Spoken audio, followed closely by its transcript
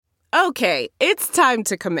Okay, it's time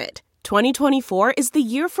to commit. 2024 is the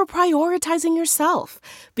year for prioritizing yourself.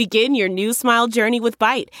 Begin your new smile journey with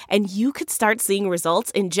Byte, and you could start seeing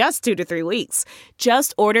results in just 2 to 3 weeks.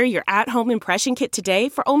 Just order your at-home impression kit today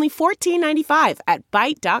for only $14.95 at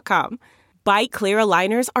Byte.com. Byte Clear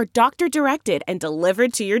aligners are doctor-directed and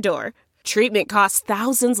delivered to your door. Treatment costs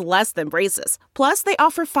thousands less than braces. Plus, they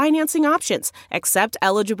offer financing options, accept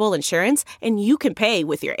eligible insurance, and you can pay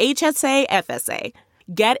with your HSA, FSA.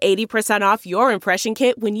 Get 80% off your impression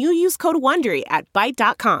kit when you use code WONDERY at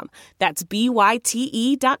Byte.com. That's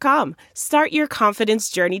BYTE.com. Start your confidence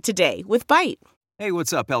journey today with Byte. Hey,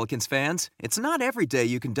 what's up, Pelicans fans? It's not every day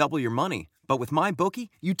you can double your money. But with MyBookie,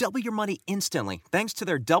 you double your money instantly thanks to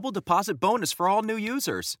their double deposit bonus for all new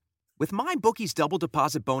users. With MyBookie's double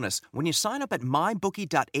deposit bonus, when you sign up at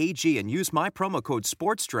mybookie.ag and use my promo code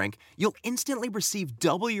SPORTSDRINK, you'll instantly receive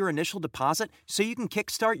double your initial deposit so you can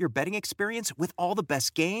kickstart your betting experience with all the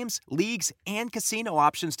best games, leagues, and casino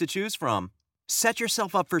options to choose from. Set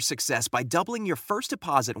yourself up for success by doubling your first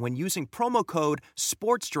deposit when using promo code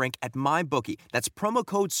SPORTSDRINK at MyBookie. That's promo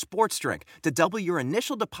code SPORTSDRINK to double your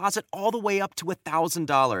initial deposit all the way up to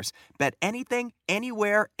 $1,000. Bet anything,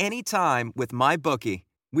 anywhere, anytime with MyBookie.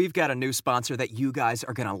 We've got a new sponsor that you guys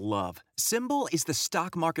are going to love. Symbol is the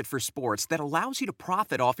stock market for sports that allows you to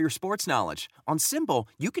profit off your sports knowledge. On Symbol,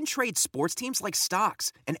 you can trade sports teams like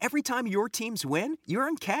stocks, and every time your teams win, you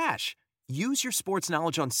earn cash. Use your sports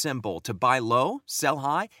knowledge on Symbol to buy low, sell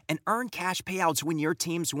high, and earn cash payouts when your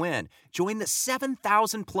teams win. Join the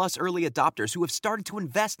 7,000 plus early adopters who have started to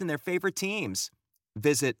invest in their favorite teams.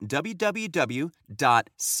 Visit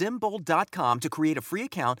www.symbol.com to create a free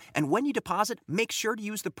account, and when you deposit, make sure to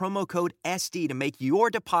use the promo code SD to make your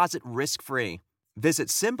deposit risk-free. Visit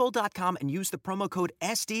Symbol.com and use the promo code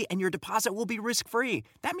SD, and your deposit will be risk-free.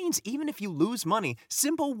 That means even if you lose money,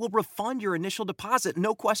 Symbol will refund your initial deposit,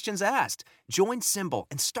 no questions asked. Join Symbol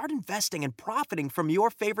and start investing and profiting from your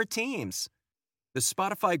favorite teams. The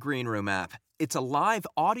Spotify Green Room app. It's a live,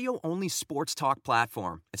 audio-only sports talk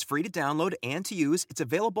platform. It's free to download and to use. It's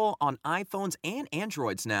available on iPhones and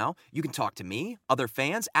Androids now. You can talk to me, other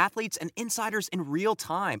fans, athletes, and insiders in real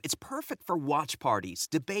time. It's perfect for watch parties,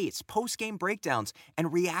 debates, post-game breakdowns,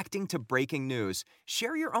 and reacting to breaking news.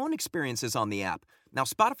 Share your own experiences on the app. Now,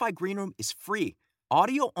 Spotify Green Room is free.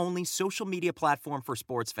 Audio-only social media platform for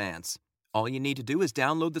sports fans. All you need to do is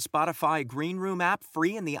download the Spotify Green Room app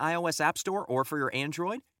free in the iOS App Store or for your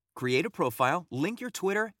Android. Create a profile, link your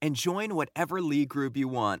Twitter, and join whatever league group you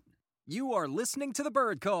want. You are listening to the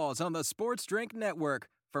Bird Calls on the Sports Drink Network.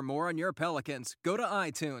 For more on your Pelicans, go to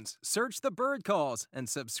iTunes, search the Bird Calls, and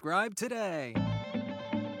subscribe today.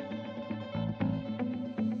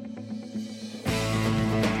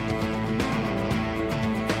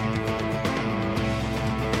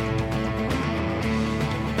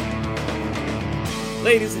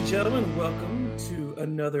 Ladies and gentlemen, welcome to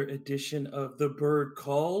another edition of the Bird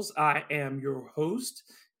Calls. I am your host,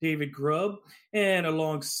 David Grubb, and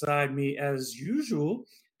alongside me, as usual,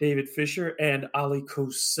 David Fisher and Ali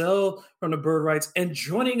Cosell from the Bird Rights, and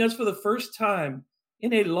joining us for the first time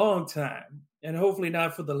in a long time, and hopefully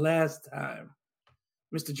not for the last time,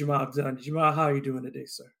 Mr. Jamal Dunn. Jamal, how are you doing today,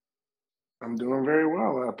 sir? I'm doing very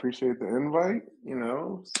well. I appreciate the invite.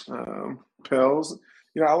 Pels.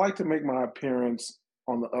 I like to make my appearance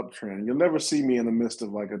on the uptrend. You'll never see me in the midst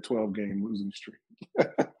of like a 12-game losing streak.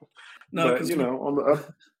 No, but, on the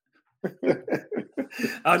up.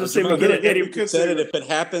 I'll just say we get it. Eddie said it. If it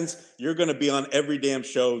happens, you're going to be on every damn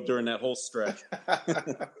show during that whole stretch.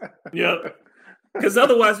 Yep. Because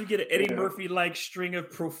otherwise, we get an Eddie Murphy-like string of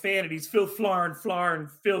profanities. Phil Flarn, Phil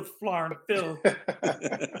Flarn, Phil.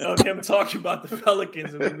 Of him talking about the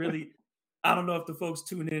Pelicans. And I don't know if the folks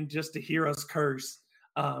tune in just to hear us curse.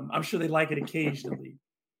 I'm sure they like it occasionally.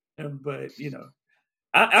 But,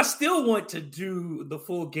 I still want to do the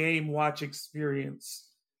full game watch experience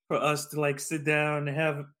for us to like sit down and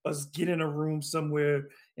have us get in a room somewhere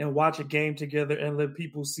and watch a game together and let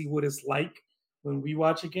people see what it's like when we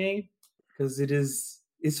watch a game. Because it's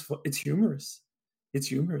humorous. It's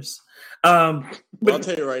humorous. But I'll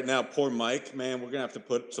tell you right now, poor Mike, man, we're going to have to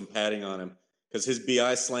put some padding on him because his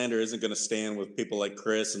BI slander isn't going to stand with people like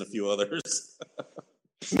Chris and a few others.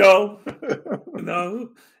 No.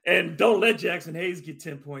 And don't let Jackson Hayes get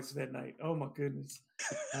 10 points that night. Oh, my goodness.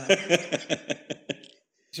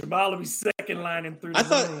 Jamal will be second lining through the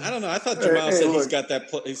room. I don't know. I thought Jamal said he's got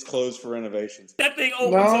he's closed for renovations. That thing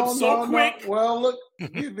opens up so quick. No. Well, look,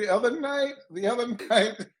 the other night,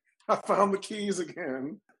 I found the keys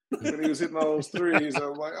again. When he was hitting all those threes, I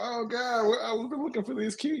was like, oh, God, I've been looking for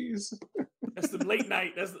these keys. That's the late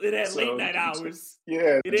night. It had late night hours.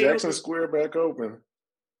 Yeah, Jackson Square back open.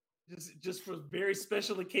 just for very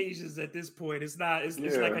special occasions at this point. It's not. It's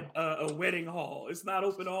like a wedding hall. It's not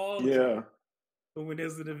open all the time. But when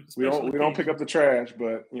there's a special we don't pick up the trash,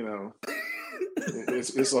 but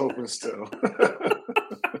it's open still.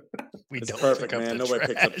 It's perfect, man. Nobody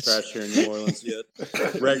picks up the trash here in New Orleans yet.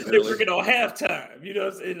 Regularly. They're working on halftime.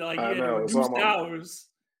 Reduced hours,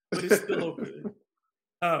 but it's still open.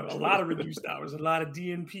 A lot of reduced hours, a lot of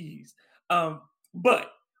DNPs.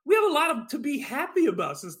 But we have a lot to be happy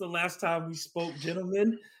about since the last time we spoke,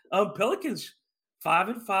 gentlemen. Pelicans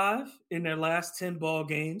 5-5 in their last 10 ball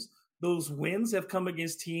games. Those wins have come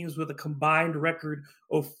against teams with a combined record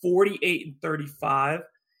of 48-35.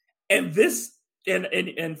 And this,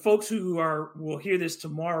 and folks who will hear this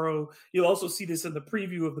tomorrow, you'll also see this in the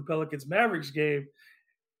preview of the Pelicans Mavericks game.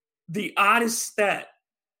 The oddest stat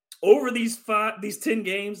over these 10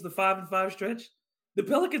 games, the 5-5 stretch, the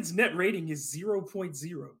Pelicans net rating is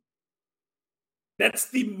 0.0. That's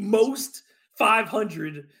the most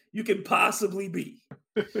 500 you can possibly be.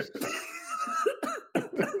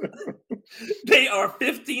 They are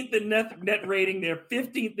 15th in net rating. They're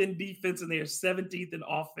 15th in defense, and they are 17th in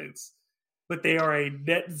offense. But they are a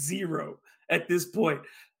net zero at this point.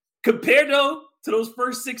 Compared, though, to those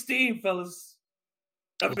first 16, fellas.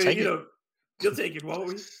 You'll take it, won't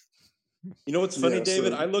we? You know what's funny,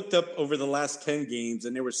 David? I looked up over the last 10 games,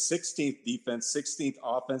 and there was 16th defense, 16th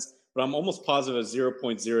offense, but I'm almost positive a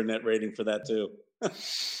 0.0 net rating for that, too.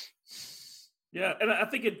 Yeah, and I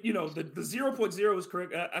think the 0.0 is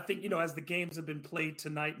correct. I think, as the games have been played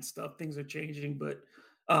tonight and stuff, things are changing, but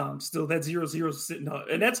still that 0.0 is sitting up.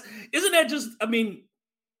 And isn't that just,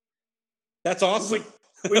 that's awesome.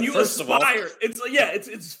 When you aspire,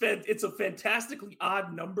 it's a fantastically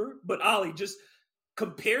odd number, but Ollie, just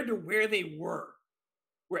compared to where they were,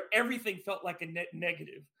 where everything felt like a net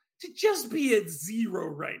negative, to just be at 0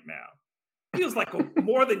 right now feels like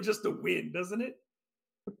more than just a win, doesn't it?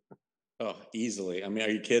 Oh, easily. Are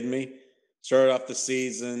you kidding me? Started off the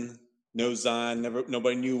season, no Zion,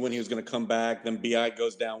 nobody knew when he was going to come back. Then BI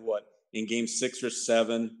goes down, in game 6 or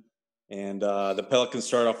 7. And the Pelicans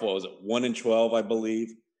start off, 1-12, I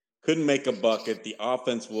believe. Couldn't make a bucket. The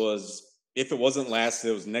offense was, if it wasn't last,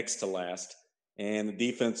 it was next to last. And the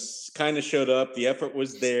defense kind of showed up. The effort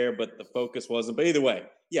was there, but the focus wasn't. But either way,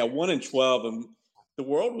 1-12, and the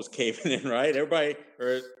world was caving in, right? Everybody,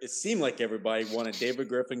 or it seemed like everybody wanted David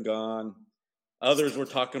Griffin gone. Others were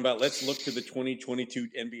talking about, let's look to the 2022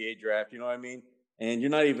 NBA draft. You know what I mean? And you're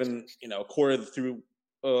not even, a quarter through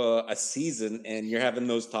a season, and you're having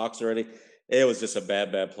those talks already. It was just a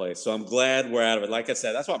bad play. So I'm glad we're out of it. Like I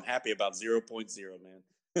said, that's what I'm happy about, 0.0,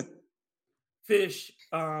 man. Fish,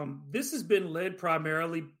 this has been led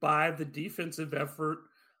primarily by the defensive effort.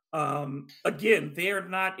 Again, they are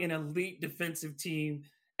not an elite defensive team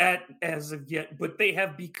as of yet, but they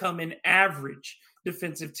have become an average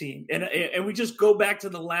defensive team. And we just go back to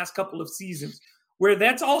the last couple of seasons where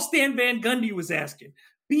that's all Stan Van Gundy was asking.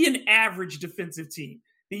 Be an average defensive team.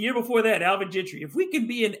 The year before that, Alvin Gentry. If we can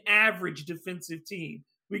be an average defensive team,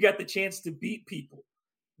 we got the chance to beat people.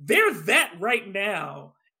 They're that right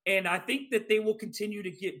now. And I think that they will continue to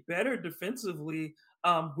get better defensively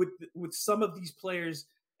with some of these players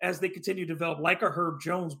as they continue to develop, like a Herb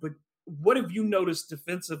Jones. But what have you noticed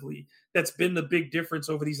defensively that's been the big difference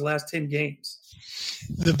over these last 10 games?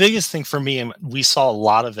 The biggest thing for me, and we saw a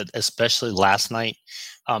lot of it, especially last night,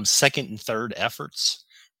 second and third efforts.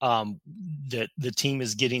 The team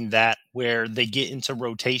is getting that where they get into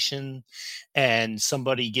rotation and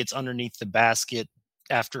somebody gets underneath the basket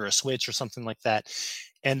after a switch or something like that.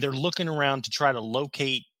 And they're looking around to try to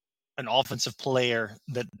locate an offensive player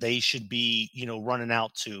that they should be, running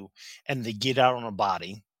out to, and they get out on a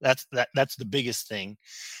body. That's the biggest thing.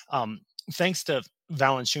 Thanks to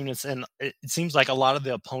Valanciunas, and it seems like a lot of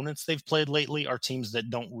the opponents they've played lately are teams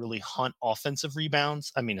that don't really hunt offensive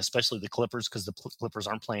rebounds. Especially the Clippers, because the Clippers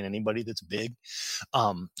aren't playing anybody that's big.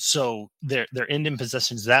 So they're ending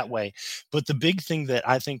possessions that way. But the big thing that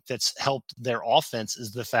I think that's helped their offense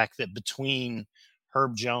is the fact that between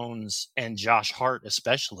Herb Jones and Josh Hart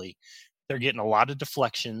especially, they're getting a lot of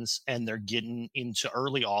deflections and they're getting into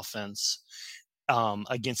early offense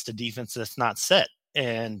against a defense that's not set.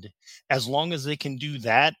 And as long as they can do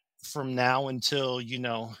that from now until,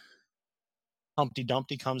 Humpty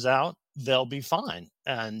Dumpty comes out, they'll be fine.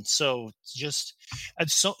 And so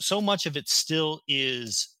so much of it still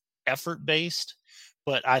is effort based.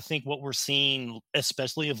 But I think what we're seeing,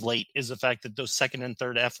 especially of late, is the fact that those second and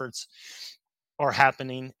third efforts are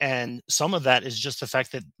happening. And some of that is just the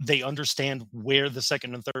fact that they understand where the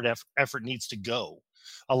second and third effort needs to go.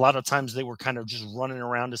 A lot of times they were kind of just running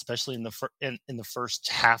around, especially in the first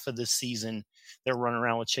half of this season. They're running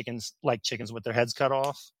around with chickens with their heads cut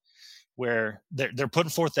off, where they're putting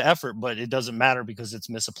forth the effort, but it doesn't matter because it's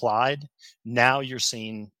misapplied. Now you're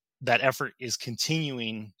seeing that effort is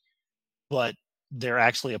continuing, but they're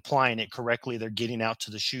actually applying it correctly. They're getting out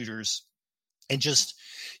to the shooters, and just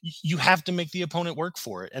you have to make the opponent work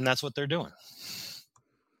for it, and that's what they're doing.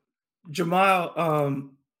 Jamal,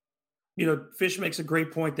 Fish makes a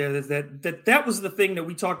great point there. That was the thing that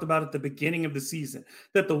we talked about at the beginning of the season.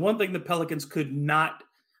 That the one thing the Pelicans could not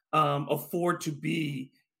afford to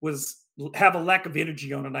be was have a lack of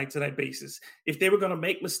energy on a night-to-night basis. If they were going to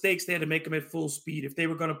make mistakes, they had to make them at full speed. If they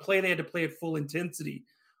were going to play, they had to play at full intensity.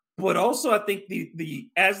 But also, I think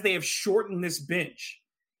as they have shortened this bench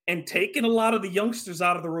and taken a lot of the youngsters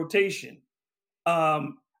out of the rotation,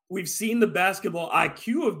 we've seen the basketball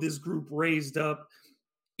IQ of this group raised up,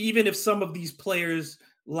 even if some of these players,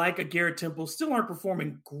 like a Garrett Temple, still aren't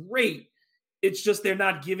performing great. It's just they're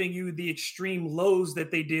not giving you the extreme lows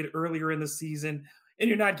that they did earlier in the season, and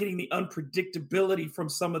you're not getting the unpredictability from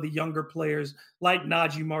some of the younger players like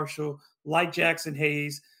Najee Marshall, like Jackson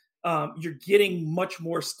Hayes. You're getting much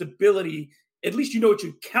more stability. At least you know what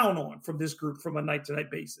you count on from this group from a night-to-night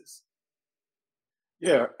basis.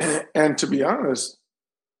 Yeah, and to be honest,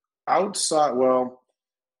 so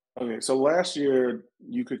last year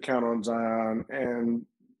you could count on Zion and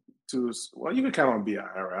you could count on BI,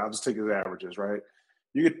 all right? I'll just take his averages, right?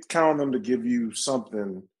 You could count on them to give you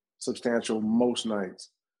something substantial most nights.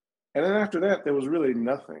 And then after that, there was really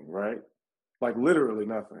nothing, right? Like literally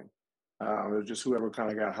nothing. It was just whoever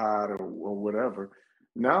kind of got hot or whatever.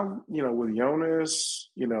 Now, with Jonas,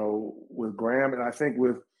 with Graham, and I think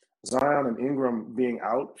with Zion and Ingram being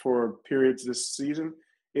out for periods this season,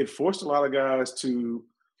 it forced a lot of guys to,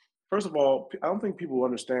 first of all, I don't think people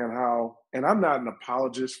understand how, and I'm not an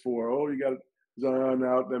apologist for, you got Zion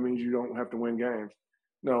out, that means you don't have to win games.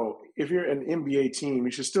 No, if you're an NBA team,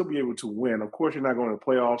 you should still be able to win. Of course, you're not going to the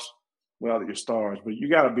playoffs without your stars, but you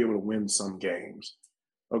got to be able to win some games.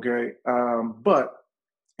 Okay, but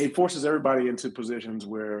it forces everybody into positions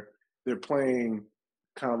where they're playing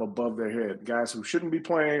kind of above their head. Guys who shouldn't be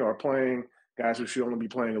playing are playing. Guys who should only be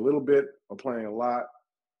playing a little bit are playing a lot.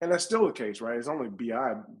 And that's still the case, right? It's only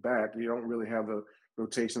BI back. You don't really have the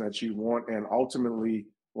rotation that you want. And ultimately,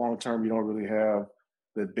 long-term, you don't really have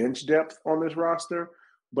the bench depth on this roster.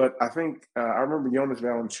 But I think I remember Jonas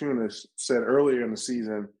Valanciunas said earlier in the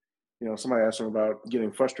season, somebody asked him about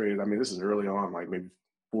getting frustrated. I mean, this is early on, like maybe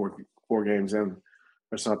four games in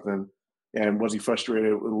or something. And was he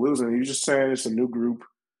frustrated with losing? He was just saying it's a new group.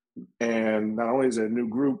 And not only is it a new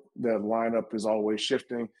group, the lineup is always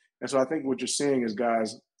shifting. And so I think what you're seeing is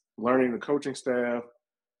guys learning the coaching staff,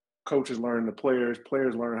 coaches learning the players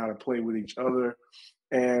learning how to play with each other.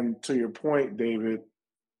 And to your point, David,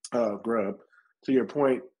 Grubb, to your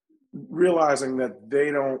point, realizing that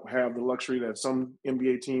they don't have the luxury that some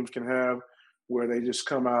NBA teams can have where they just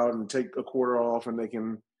come out and take a quarter off and they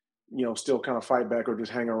can, still kind of fight back or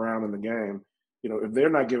just hang around in the game. If they're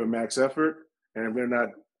not giving max effort and if they're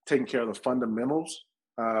not taking care of the fundamentals,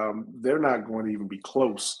 they're not going to even be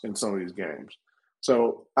close in some of these games.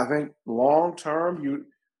 So I think long term,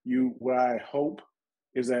 what I hope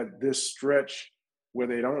is that this stretch where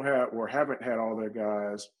they don't have or haven't had all their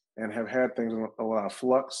guys and have had things in a lot of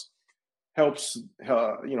flux helps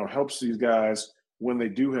these guys when they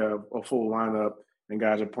do have a full lineup and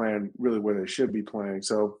guys are playing really where they should be playing.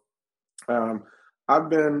 So I've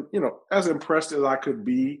been, as impressed as I could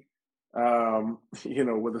be, with a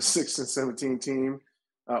 6-17 team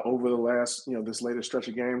over the last, this latest stretch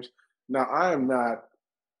of games. Now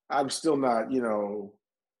I'm still not,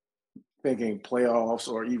 thinking playoffs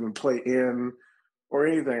or even play in or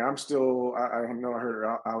anything. I'm still, I know I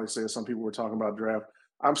heard Ali say some people were talking about draft.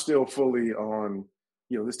 I'm still fully on,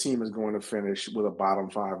 this team is going to finish with a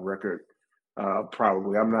bottom 5 record.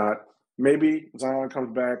 Probably. I'm not, maybe Zion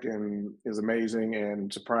comes back and is amazing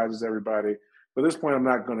and surprises everybody. But at this point, I'm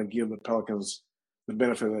not going to give the Pelicans the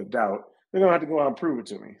benefit of the doubt. They're going to have to go out and prove it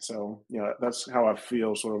to me. So, that's how I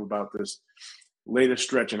feel sort of about this latest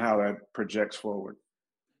stretch and how that projects forward.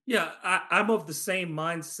 Yeah, I'm of the same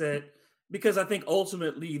mindset because I think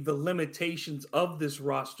ultimately the limitations of this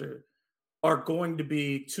roster are going to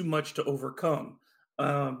be too much to overcome.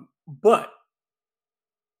 But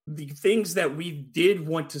the things that we did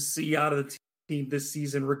want to see out of the team this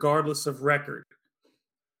season, regardless of record,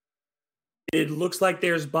 it looks like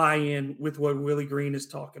there's buy-in with what Willie Green is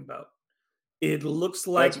talking about. It looks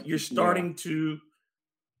like you're starting to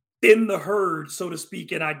thin the herd, so to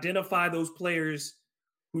speak, and identify those players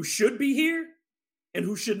who should be here and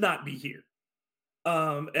who should not be here.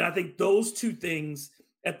 And I think those two things,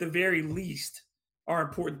 at the very least, are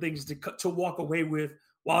important things to walk away with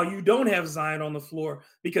while you don't have Zion on the floor.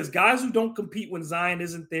 Because guys who don't compete when Zion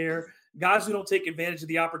isn't there, guys who don't take advantage of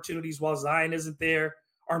the opportunities while Zion isn't there,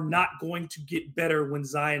 are not going to get better when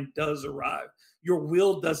Zion does arrive. Your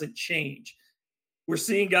will doesn't change. We're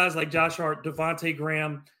seeing guys like Josh Hart, Devontae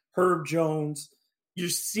Graham, Herb Jones. You're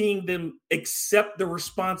seeing them accept the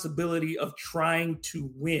responsibility of trying to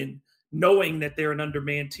win, knowing that they're an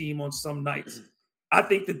undermanned team on some nights. I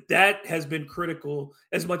think that has been critical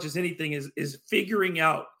as much as anything is figuring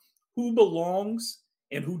out who belongs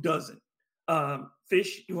and who doesn't.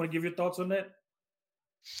 Fish, you want to give your thoughts on that?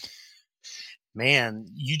 Man,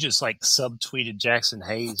 you just like subtweeted Jackson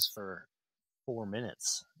Hayes for 4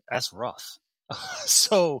 minutes. That's rough.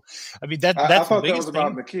 So, I mean, that's I thought that was thing.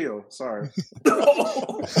 about Nikhil. Sorry.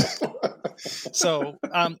 So,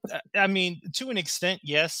 I mean, to an extent,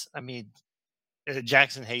 yes. I mean,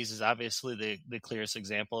 Jackson Hayes is obviously the clearest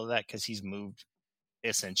example of that because he's moved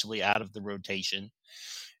essentially out of the rotation.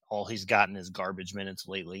 All he's gotten is garbage minutes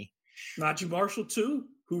lately. Najee Marshall too,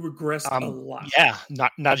 who regressed a lot. Yeah,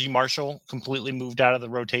 Najee Marshall completely moved out of the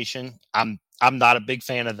rotation. I'm not a big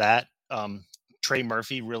fan of that. Trey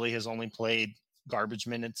Murphy really has only played garbage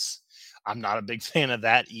minutes. I'm not a big fan of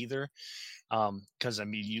that either. Because I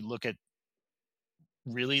mean, you look at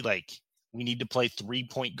really like we need to play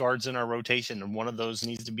 3-point guards in our rotation, and one of those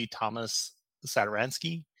needs to be Thomas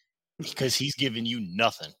Satoransky because he's giving you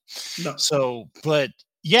nothing. No. So, but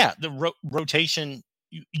yeah, the rotation.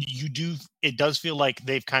 You do. It does feel like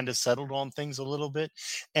they've kind of settled on things a little bit.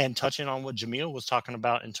 And touching on what Jamil was talking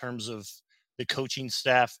about in terms of the coaching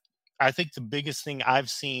staff, I think the biggest thing I've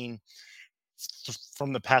seen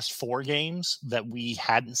from the past 4 games that we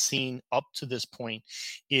hadn't seen up to this point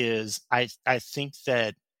is I think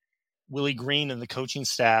that Willie Green and the coaching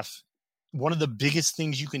staff, one of the biggest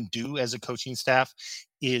things you can do as a coaching staff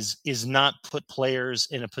is not put players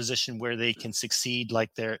in a position where they can succeed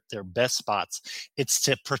like their best spots. It's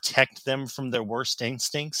to protect them from their worst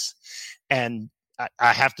instincts. And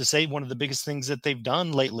I have to say, one of the biggest things that they've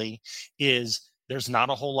done lately is there's not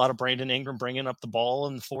a whole lot of Brandon Ingram bringing up the ball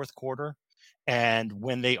in the fourth quarter. And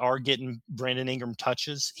when they are getting Brandon Ingram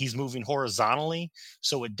touches, he's moving horizontally.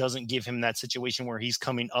 So it doesn't give him that situation where he's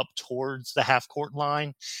coming up towards the half court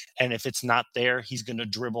line. And if it's not there, he's going to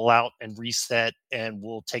dribble out and reset and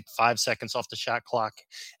will take 5 seconds off the shot clock.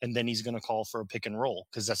 And then he's going to call for a pick and roll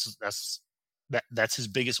because that's his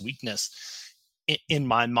biggest weakness in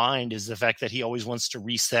my mind, is the fact that he always wants to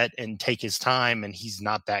reset and take his time. And he's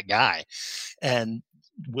not that guy. And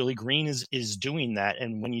Willie Green is doing that.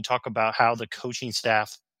 And when you talk about how the coaching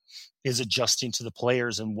staff is adjusting to the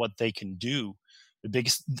players and what they can do,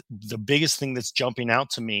 the biggest thing that's jumping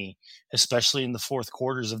out to me, especially in the fourth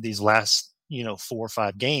quarters of these last 4 or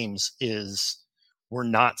 5 games, is we're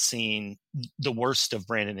not seeing the worst of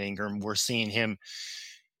Brandon Ingram. We're seeing him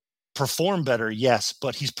perform better, yes,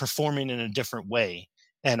 but he's performing in a different way.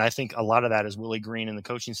 And I think a lot of that is Willie Green and the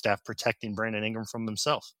coaching staff protecting Brandon Ingram from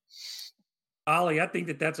himself. Ollie, I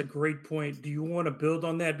think that's a great point. Do you want to build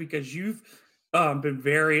on that? Because you've been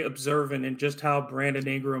very observant in just how Brandon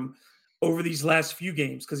Ingram over these last few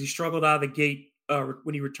games, because he struggled out of the gate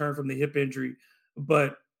when he returned from the hip injury,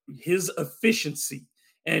 but his efficiency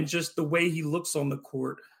and just the way he looks on the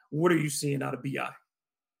court, what are you seeing out of BI?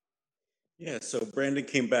 Yeah, so Brandon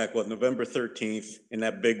came back, November 13th in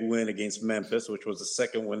that big win against Memphis, which was the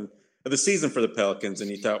second win of the season for the Pelicans.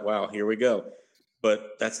 And you thought, wow, here we go.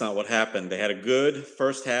 But that's not what happened. They had a good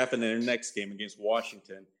first half in their next game against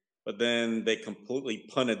Washington. But then they completely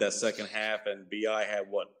punted that second half, and BI had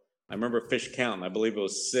I remember Fish counting. I believe it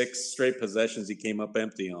was 6 straight possessions he came up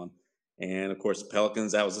empty on. And, of course, the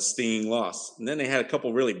Pelicans, that was a stinging loss. And then they had a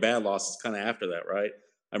couple really bad losses kind of after that, right?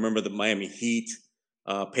 I remember the Miami Heat,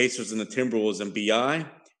 Pacers, and the Timberwolves, and BI.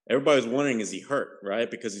 Everybody was wondering, is he hurt,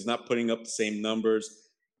 right? Because he's not putting up the same numbers.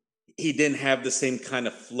 He didn't have the same kind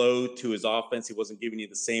of flow to his offense. He wasn't giving you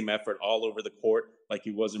the same effort all over the court like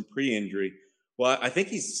he was in pre-injury. Well, I think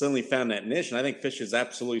he's suddenly found that niche, and I think Fish is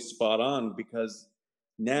absolutely spot on because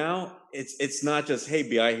now it's not just, hey,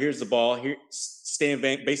 B.I., here's the ball. Here,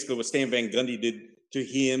 basically what Stan Van Gundy did to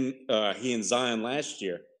he and Zion last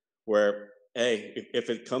year, where, hey, if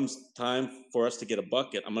it comes time for us to get a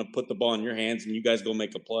bucket, I'm going to put the ball in your hands and you guys go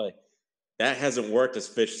make a play. That hasn't worked, as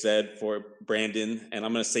Fish said, for Brandon, and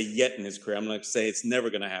I'm going to say yet in his career. I'm going to say it's never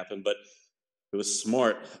going to happen, but it was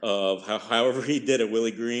smart of however he did it, Willie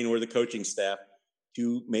Green or the coaching staff,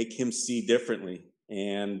 to make him see differently.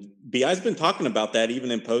 And B.I.'s been talking about that even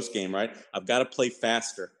in postgame, right? I've got to play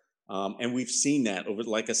faster. And we've seen that over,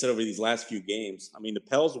 like I said, over these last few games. I mean, the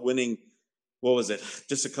Pels winning what was it?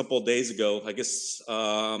 Just a couple of days ago, I guess.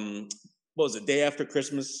 What was it? Day after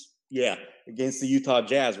Christmas? Yeah, against the Utah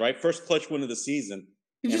Jazz, right? First clutch win of the season.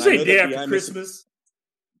 Did you And say day after Christmas?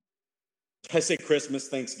 I say Christmas,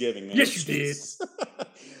 Thanksgiving, man. Yes, you did.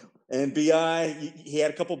 And B.I., he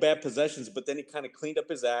had a couple bad possessions, but then he kind of cleaned up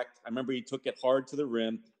his act. I remember he took it hard to the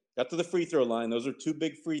rim, got to the free throw line. Those are 2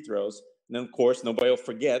 big free throws. And then, of course, nobody will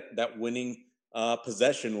forget that winning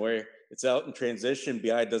possession where it's out in transition.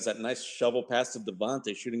 B.I. does that nice shovel pass to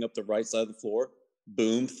Devontae, shooting up the right side of the floor.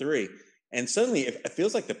 Boom, 3. And suddenly it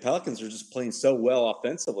feels like the Pelicans are just playing so well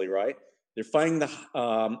offensively, right? They're finding the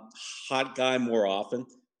hot guy more often.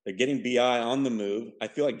 They're getting B.I. on the move. I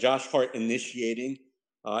feel like Josh Hart initiating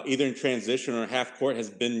either in transition or half court has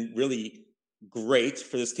been really great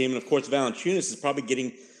for this team. And, of course, Valanciunas is probably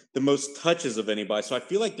getting the most touches of anybody. So I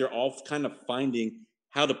feel like they're all kind of finding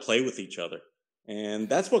how to play with each other. And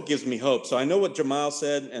that's what gives me hope. So I know what Jamal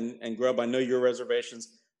said, and Grubb, I know your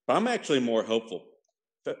reservations, but I'm actually more hopeful.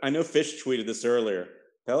 I know Fish tweeted this earlier.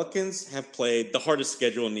 Pelicans have played the hardest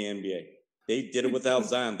schedule in the NBA. They did it without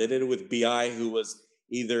Zion. They did it with B.I., who was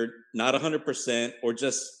either not 100% or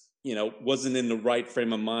just, wasn't in the right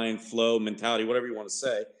frame of mind, flow, mentality, whatever you want to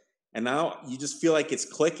say. And now you just feel like it's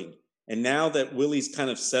clicking. And now that Willie's kind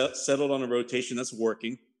of settled on a rotation that's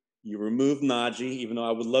working, you remove Najee, even though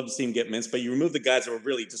I would love to see him get minutes, but you remove the guys that were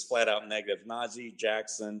really just flat out negative. Najee,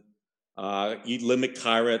 Jackson, you limit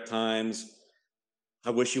Kyra at times. I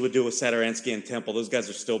wish you would do it with Satoransky and Temple. Those guys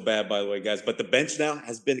are still bad, by the way, guys. But the bench now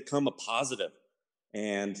has become a positive.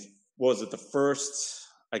 And what was it, the first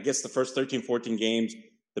 13, 14 games,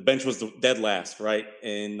 the bench was dead last, right?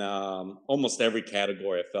 In almost every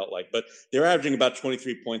category, it felt like. But they're averaging about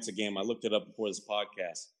 23 points a game. I looked it up before this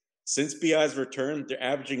podcast. Since B.I.'s return, they're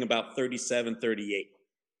averaging about 37, 38,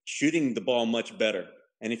 shooting the ball much better.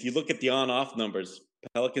 And if you look at the on-off numbers,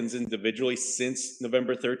 Pelicans individually since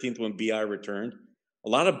November 13th when B.I. returned, a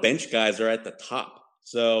lot of bench guys are at the top.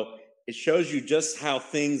 So it shows you just how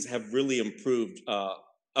things have really improved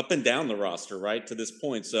up and down the roster, right, to this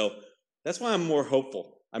point. So that's why I'm more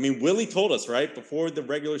hopeful. I mean, Willie told us, right, before the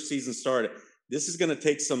regular season started, this is going to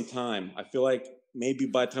take some time. I feel like maybe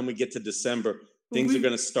by the time we get to December, things are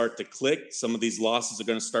going to start to click. Some of these losses are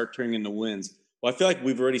going to start turning into wins. Well, I feel like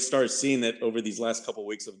we've already started seeing it over these last couple of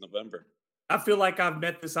weeks of November. I feel like I've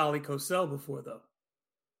met this Ali Kosel before, though,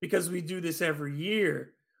 because we do this every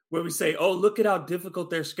year where we say, oh, look at how difficult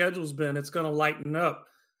their schedule's been. It's going to lighten up.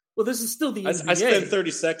 Well, this is still the NBA. I spent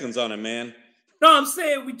 30 seconds on it, man. No, I'm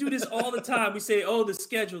saying we do this all the time. We say, oh, the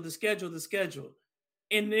schedule.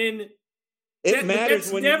 And then it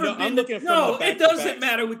matters when I'm looking at it doesn't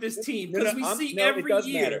matter with this team because we see every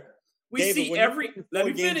year. Matter. We David, see every. Let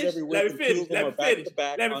me finish.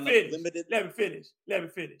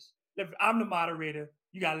 I'm the moderator.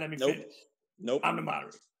 You gotta let me finish. Nope. I'm the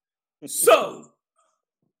moderator. So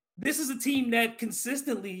this is a team that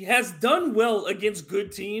consistently has done well against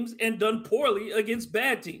good teams and done poorly against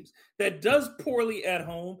bad teams. That does poorly at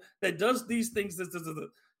home. That does these things.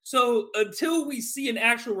 So until we see an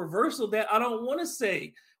actual reversal of that, I don't want to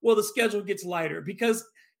say, well, the schedule gets lighter because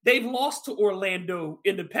they've lost to Orlando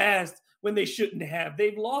in the past when they shouldn't have.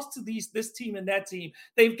 They've lost to this team and that team.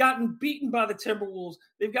 They've gotten beaten by the Timberwolves.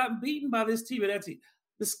 They've gotten beaten by this team and that team.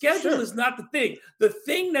 The schedule is not the thing. The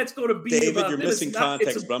thing that's going to be David, about you're missing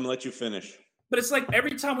context, but I'm going to let you finish. But it's like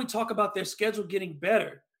every time we talk about their schedule getting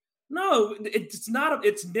better, no, it's not.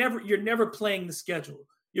 It's never. You're never playing the schedule.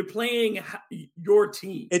 You're playing your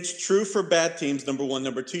team. It's true for bad teams, number one.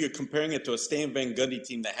 Number two, you're comparing it to a Stan Van Gundy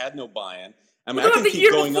team that had no buy-in. I mean, I can keep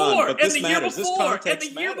going on, but this matters. This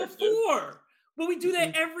context matters. But we do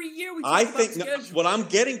that every year. What I'm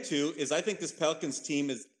getting to is I think this Pelicans team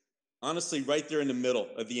is honestly right there in the middle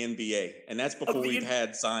of the NBA, and that's before we've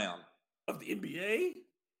had Zion. Of the NBA?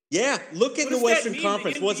 Yeah, look at the Western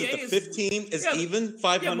Conference. Was it the fifth team is even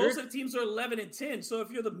 500? Yeah, most of the teams are 11 and 10. So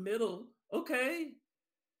if you're the middle, okay.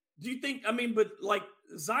 Do you think? I mean, but like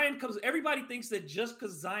Zion comes. Everybody thinks that just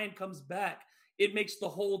because Zion comes back, it makes the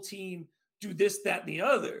whole team do this, that, and the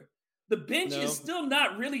other. The bench is still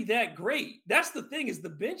not really that great. That's the thing, is the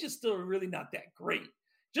bench is still really not that great.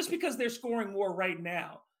 Just because they're scoring more right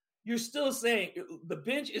now, you're still saying the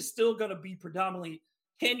bench is still going to be predominantly.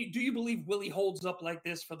 Do you believe Willie holds up like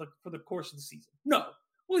this for the course of the season? No.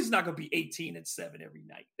 Willie's not going to be 18-7 every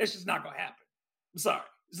night. That's just not going to happen. I'm sorry.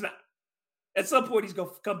 It's not. At some point, he's going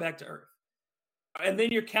to come back to earth. And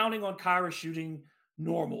then you're counting on Kyra shooting a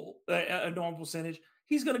normal percentage.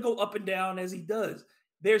 He's going to go up and down as he does.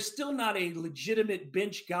 There's still not a legitimate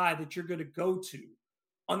bench guy that you're going to go to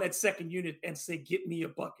on that second unit and say, get me a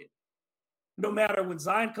bucket. No matter when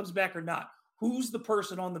Zion comes back or not, who's the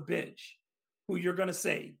person on the bench who you're going to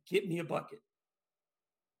say, get me a bucket?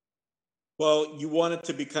 Well, you want it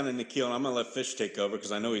to be kind of Nikhil, and I'm going to let Fish take over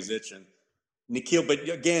because I know he's itching. Nikhil, but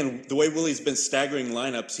again, the way Willie's been staggering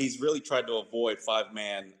lineups, he's really tried to avoid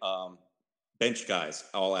five-man bench guys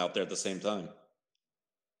all out there at the same time.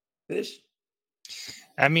 Fish?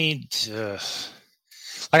 I mean,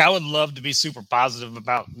 I would love to be super positive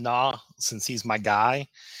about Nah since he's my guy,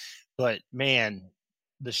 but man,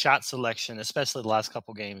 the shot selection, especially the last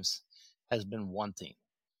couple games, has been wanting.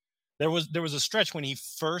 There was a stretch when he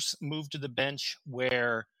first moved to the bench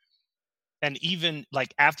where, and even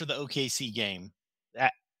like after the OKC game,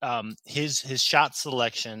 his shot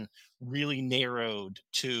selection really narrowed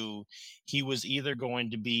to he was either going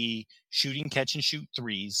to be shooting catch and shoot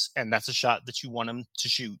threes, and that's a shot that you want him to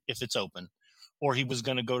shoot if it's open, or he was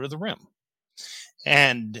going to go to the rim.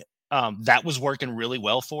 And that was working really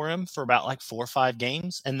well for him for about like 4 or 5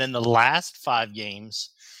 games. And then the last 5 games,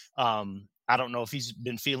 I don't know if he's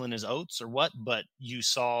been feeling his oats or what, but you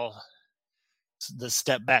saw the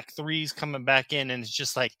step back threes coming back in. And it's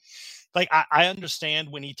just like I understand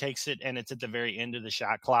when he takes it and it's at the very end of the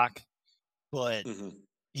shot clock, but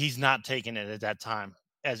he's not taking it at that time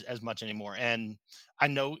as much anymore. And I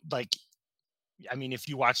know, like, I mean, if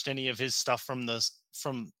you watched any of his stuff from the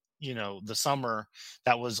summer,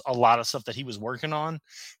 that was a lot of stuff that he was working on,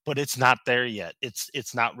 but it's not there yet.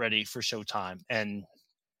 It's not ready for showtime. And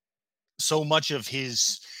so much of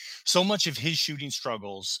his shooting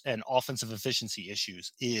struggles and offensive efficiency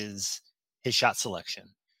issues is his shot selection.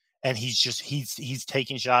 And he's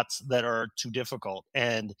taking shots that are too difficult.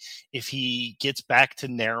 And if he gets back to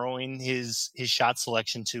narrowing his shot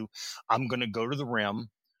selection to, I'm going to go to the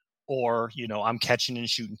rim, or, I'm catching and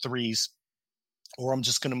shooting threes, or I'm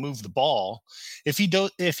just going to move the ball. If he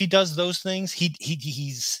does those things,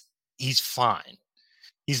 he's fine.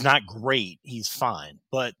 He's not great. He's fine.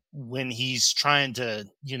 But when he's trying to,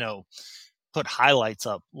 put highlights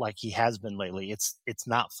up like he has been lately, it's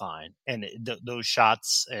not fine. And those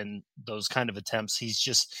shots and those kind of attempts,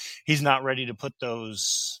 he's not ready to put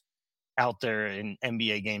those out there in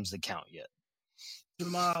NBA games that count yet.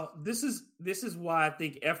 Jamal, this is why I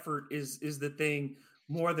think effort is the thing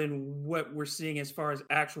more than what we're seeing as far as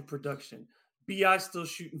actual production. BI still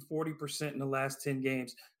shooting 40% in the last 10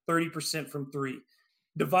 games, 30% from 3.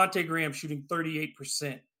 Devontae Graham shooting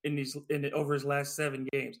 38% over his last 7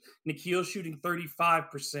 games. Nikhil shooting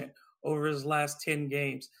 35% over his last 10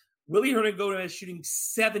 games. Willie Hernangomez is shooting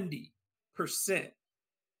 70%.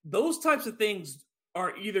 Those types of things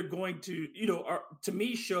are either going to, to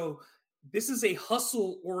me, show this is a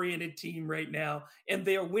hustle-oriented team right now, and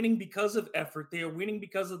they are winning because of effort. They are winning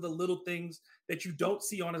because of the little things that you don't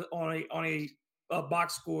see on a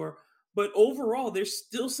box score. But overall, there's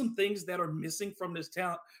still some things that are missing from this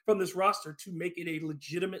talent, from this roster, to make it a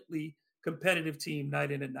legitimately competitive team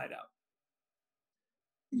night in and night out.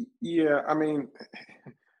 Yeah, I mean,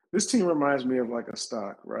 this team reminds me of like a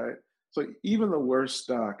stock, right? So even the worst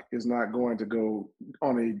stock is not going to go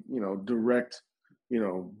on a direct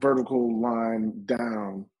vertical line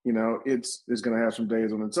down. It's going to have some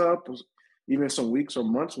days when it's up, even some weeks or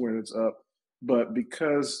months when it's up. But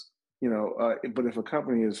because but if a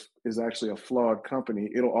company is actually a flawed company,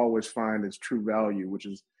 it'll always find its true value, which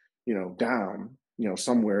is down,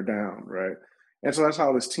 somewhere down, right? And so that's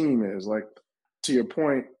how this team is. Like, to your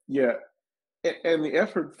point, yeah. And the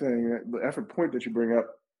effort thing, the effort point that you bring up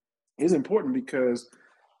is important, because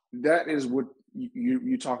that is what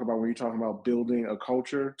you talk about when you're talking about building a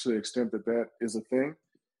culture, to the extent that is a thing.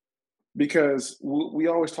 Because we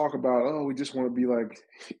always talk about, we just want to be like,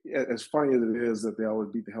 as funny as it is that they always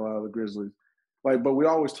beat the hell out of the Grizzlies, but we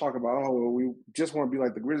always talk about, we just want to be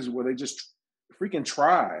like the Grizzlies, where they just freaking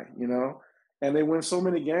try, and they win so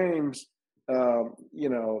many games.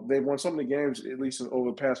 They've won so many games, at least over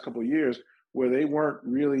the past couple of years, where they weren't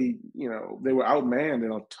really, they were outmanned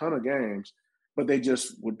in a ton of games, but they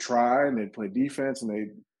just would try, and they'd play defense, and they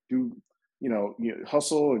do,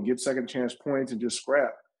 hustle and get second chance points and just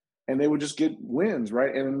scrap. And they would just get wins,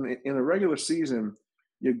 right? And in a regular season,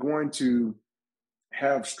 you're going to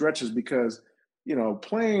have stretches because,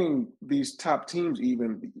 playing these top teams,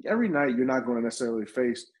 even every night, you're not going to necessarily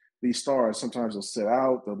face these stars. Sometimes they'll sit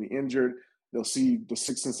out, they'll be injured. They'll see the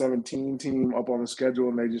 6 and 17 team up on the schedule,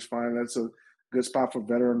 and they just find that's a good spot for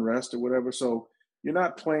veteran rest or whatever. So you're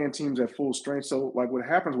not playing teams at full strength. So like what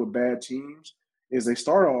happens with bad teams is they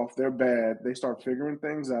start off, they're bad. They start figuring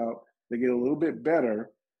things out. They get a little bit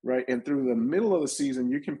better. Right. And through the middle of the season,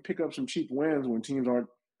 you can pick up some cheap wins when teams aren't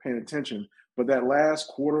paying attention. But that last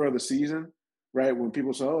quarter of the season, right, when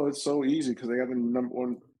people say, it's so easy because they got the number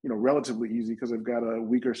one, relatively easy because they've got a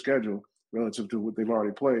weaker schedule relative to what they've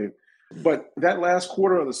already played. But that last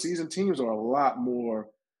quarter of the season, teams are a lot more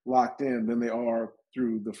locked in than they are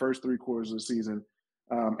through the first 3 quarters of the season.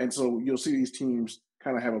 And so you'll see these teams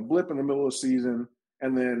kind of have a blip in the middle of the season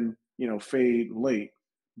and then, fade late,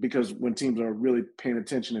 because when teams are really paying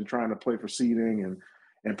attention and trying to play for seeding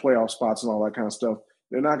and playoff spots and all that kind of stuff,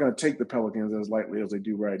 they're not going to take the Pelicans as lightly as they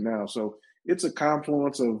do right now. So it's a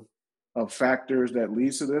confluence of factors that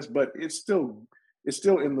leads to this, but it's still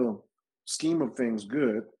in the scheme of things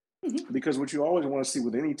good, because what you always want to see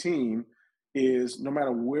with any team is no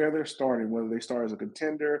matter where they're starting, whether they start as a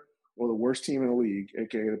contender or the worst team in the league,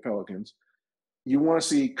 aka the Pelicans, you want to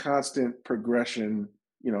see constant progression,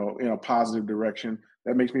 in a positive direction.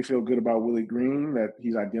 That makes me feel good about Willie Green, that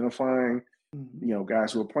he's identifying,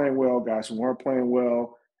 guys who are playing well, guys who aren't playing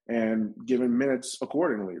well, and giving minutes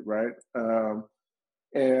accordingly, right?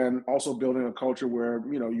 And also building a culture where,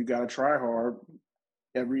 you got to try hard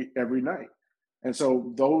every night. And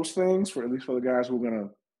so those things, at least for the guys who are going to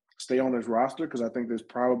stay on this roster, because I think there's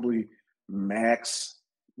probably max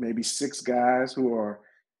maybe 6 guys who are,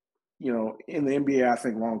 in the NBA, I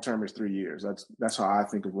think long-term is 3 years. That's how I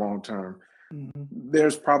think of long-term. Mm-hmm.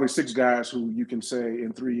 There's probably 6 guys who you can say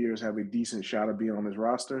in 3 years have a decent shot of being on this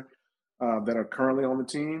roster that are currently on the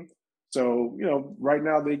team. So, right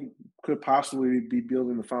now they could possibly be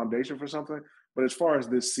building the foundation for something. But as far as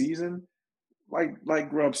this season, like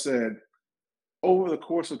Grubb said, over the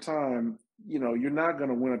course of time, you're not going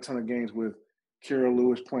to win a ton of games with Kira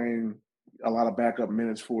Lewis playing a lot of backup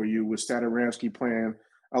minutes for you, with Satoransky playing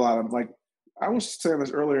a lot of, I was saying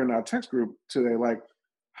this earlier in our text group today,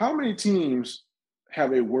 how many teams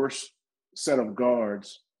have a worse set of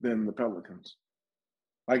guards than the Pelicans?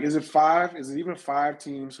 Is it 5? Is it even 5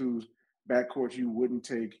 teams whose backcourt you wouldn't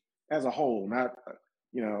take as a whole, not,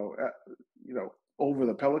 over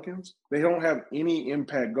the Pelicans? They don't have any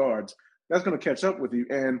impact guards. That's going to catch up with you.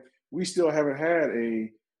 And we still haven't had a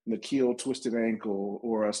Nikhil twisted ankle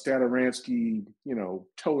or a Satoransky,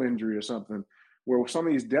 toe injury or something, where some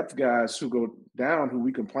of these depth guys who go down, who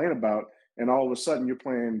we complain about, and all of a sudden you're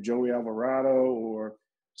playing Joey Alvarado or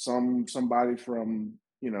somebody from,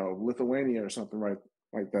 Lithuania or something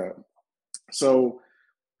like that. So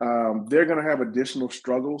they're going to have additional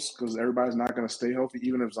struggles because everybody's not going to stay healthy.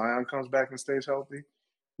 Even if Zion comes back and stays healthy,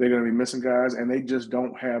 they're going to be missing guys, and they just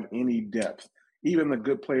don't have any depth. Even the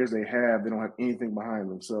good players they have, they don't have anything behind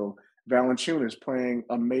them. So Valanciunas is playing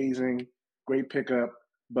amazing, great pickup.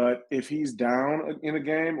 But if he's down in a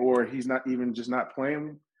game, or he's not even just not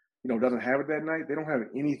playing, doesn't have it that night, they don't have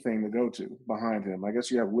anything to go to behind him. I guess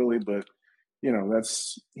you have Willie, but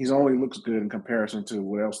he's only looks good in comparison to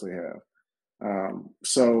what else they have.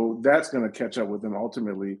 So that's going to catch up with them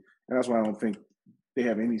ultimately, and that's why I don't think they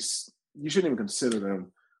have any. You shouldn't even consider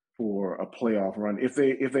them for a playoff run. If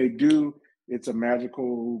they do, it's a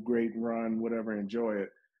magical, great run, whatever. Enjoy it.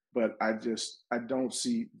 But I don't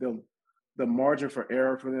see the margin for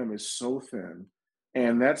error for them is so thin,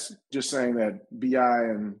 and that's just saying that BI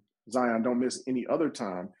and Zion don't miss any other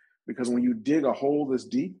time, because when you dig a hole this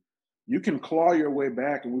deep, you can claw your way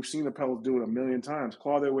back, and we've seen the Pelicans do it a million times.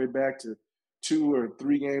 Claw their way back to 2 or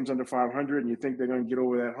 3 games under 500, and you think they're going to get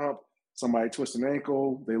over that hump. Somebody twists an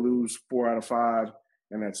ankle, they lose 4 out of 5,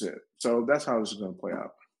 and that's it. So that's how this is going to play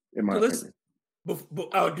out, in my opinion. But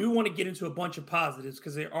I do want to get into a bunch of positives,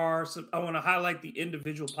 because there are some. I want to highlight the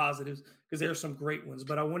individual positives because there are some great ones.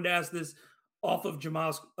 But I wanted to ask this off of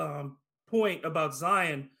Jamal's point about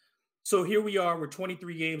Zion. So here we are. We're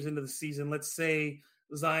 23 games into the season. Let's say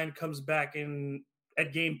Zion comes back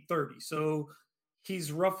at game 30. So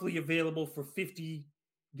he's roughly available for 50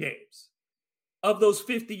 games. Of those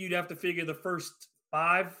 50, you'd have to figure the first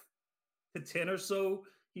 5 to 10 or so,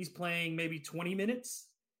 he's playing maybe 20 minutes.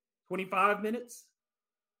 25 minutes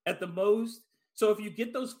at the most. So if you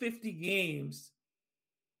get those 50 games,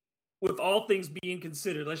 with all things being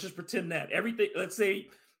considered, let's just pretend that everything, let's say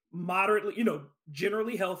moderately,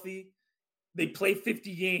 generally healthy, they play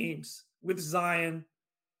 50 games with Zion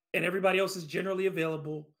and everybody else is generally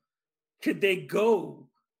available. Could they go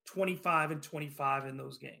 25 and 25 in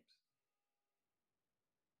those games?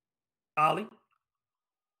 Ollie?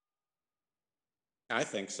 I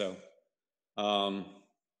think so.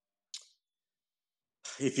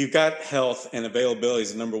 If you've got health and availability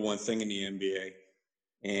is the number one thing in the NBA,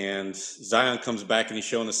 and Zion comes back and he's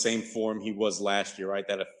showing the same form he was last year, right?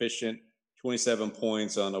 That efficient 27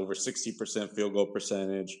 points on over 60% field goal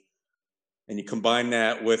percentage. And you combine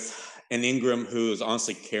that with an Ingram who is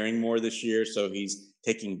honestly carrying more this year, so he's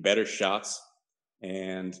taking better shots.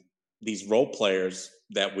 And these role players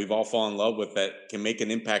that we've all fallen in love with that can make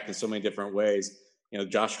an impact in so many different ways.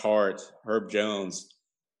 Josh Hart, Herb Jones,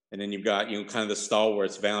 And then you've got, kind of the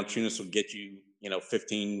stalwarts. Valanciunas will get you,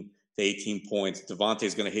 15 to 18 points.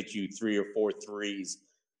 Devontae's going to hit you 3 or 4 threes.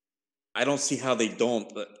 I don't see how they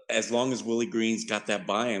don't, but as long as Willie Green's got that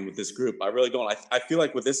buy-in with this group. I really don't. I feel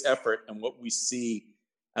like with this effort and what we see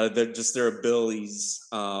out of their abilities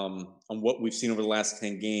on what we've seen over the last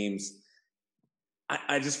 10 games,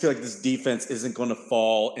 I just feel like this defense isn't going to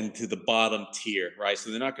fall into the bottom tier, right? So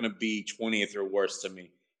they're not going to be 20th or worse to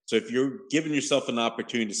me. So if you're giving yourself an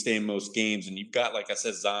opportunity to stay in most games and you've got, like I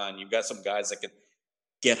said, Zion, you've got some guys that can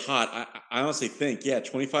get hot, I honestly think,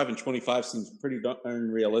 25 and 25 seems pretty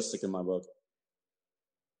unrealistic in my book.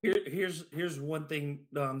 Here's one thing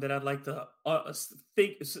that I'd like to have us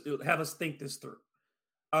think this through.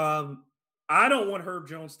 I don't want Herb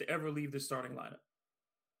Jones to ever leave the starting lineup,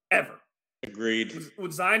 ever. Agreed.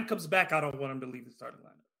 When Zion comes back, I don't want him to leave the starting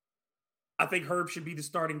lineup. I think Herb should be the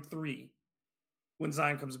starting 3 when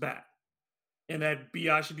Zion comes back, and that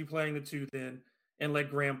BI should be playing the 2 then, and let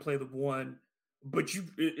Graham play the 1. But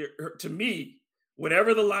to me,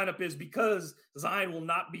 whatever the lineup is, because Zion will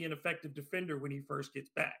not be an effective defender when he first gets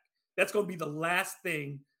back. That's going to be the last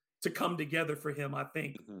thing to come together for him, I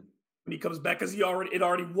think, when he comes back, because it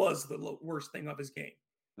already was the worst thing of his game.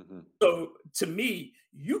 So to me,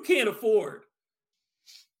 you can't afford,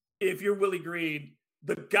 if you're Willie Green,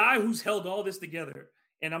 the guy who's held all this together.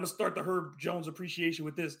 And I'm going to start the Herb Jones appreciation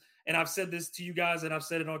with this. And I've said this to you guys, and I've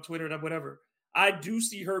said it on Twitter and whatever. I do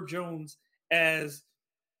see Herb Jones as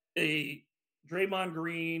a Draymond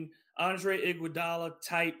Green, Andre Iguodala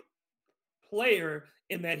type player,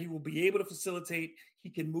 in that he will be able to facilitate. He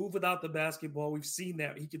can move without the basketball. We've seen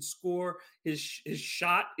that. He can score. His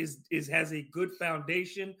shot has a good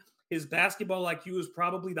foundation. His basketball IQ is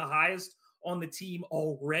probably the highest on the team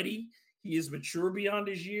already. He is mature beyond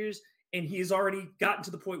his years, and he has already gotten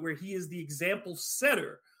to the point where he is the example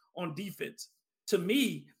setter on defense. To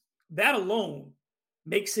me, that alone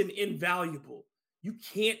makes him invaluable. You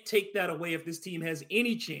can't take that away if this team has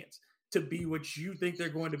any chance to be what you think they're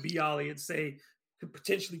going to be, Ollie, and say could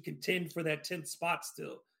potentially contend for that 10th spot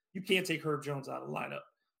still. You can't take Herb Jones out of the lineup.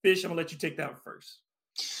 Fish, I'm going to let you take that one first.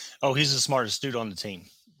 Oh, he's the smartest dude on the team.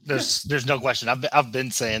 There's no question. I've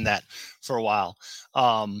been saying that for a while.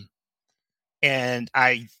 And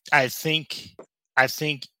I think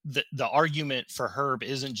the argument for Herb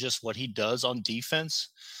isn't just what he does on defense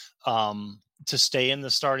to stay in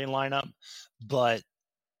the starting lineup, but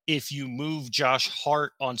if you move Josh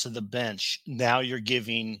Hart onto the bench, now you're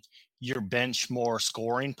giving your bench more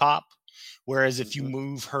scoring pop. Whereas if you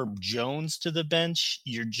move Herb Jones to the bench,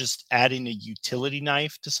 you're just adding a utility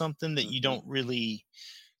knife to something that you don't really,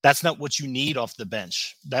 that's not what you need off the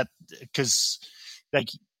bench. Because like,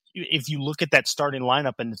 if you look at that starting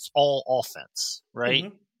lineup and it's all offense,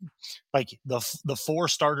 right? Like the 4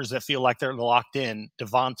 starters that feel like they're locked in,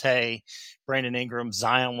 Devontae, Brandon Ingram,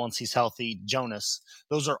 Zion once he's healthy, Jonas,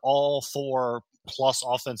 those are all 4+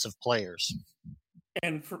 offensive players.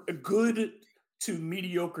 And for good to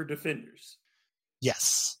mediocre defenders.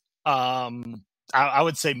 Yes. I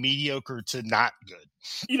would say mediocre to not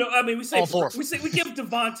good. I mean, we say all 4. we give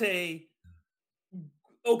Devontae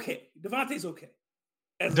okay. Devontae's okay.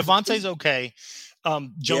 Devontae's okay.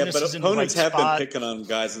 Jonas but is in opponents the right have spot. been picking on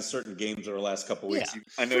guys in certain games over the last couple of weeks. Yeah.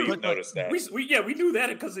 I know you've noticed that. We knew that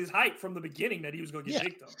because his hype from the beginning that he was going to get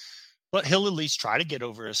picked on. But he'll at least try to get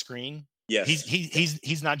over a screen. Yes,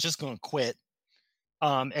 he's not just going to quit.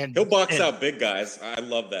 And he'll box out big guys. I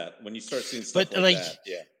love that when you start seeing stuff like that.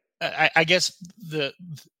 Yeah, I guess the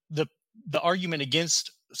argument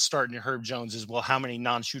against starting Herb Jones is, well, how many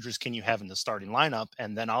non-shooters can you have in the starting lineup?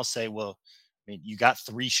 And then I'll say, well, I mean, you got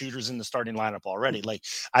 3 shooters in the starting lineup already. Like,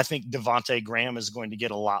 I think Devontae Graham is going to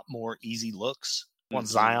get a lot more easy looks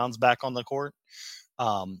once Zion's back on the court.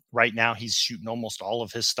 Right now, he's shooting almost all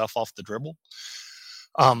of his stuff off the dribble.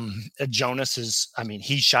 Jonas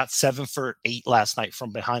he shot 7 for 8 last night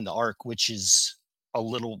from behind the arc, which is a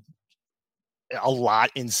lot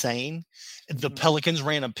insane. The Pelicans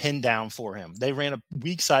ran a pin down for him. They ran a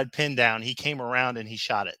weak side pin down. He came around and he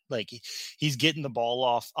shot it. Like, he's getting the ball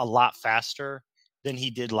off a lot faster than he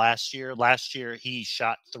did last year. Last year, he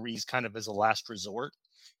shot threes kind of as a last resort.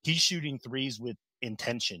 He's shooting threes with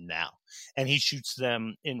intention now, and he shoots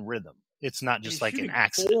them in rhythm. It's not just like an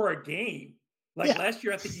accident. 4 a game. Last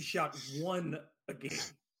year, I think he shot 1 a game.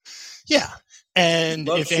 Yeah. And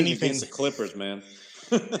if anything, against the Clippers, man.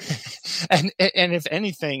 and if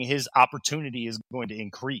anything, his opportunity is going to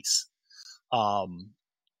increase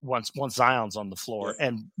once Zion's on the floor. Yeah.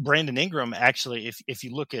 And Brandon Ingram, actually, if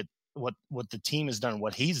you look at what the team has done,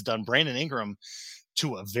 what he's done, Brandon Ingram,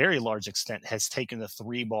 to a very large extent, has taken the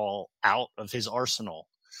 3 ball out of his arsenal.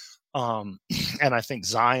 And I think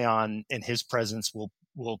Zion and his presence will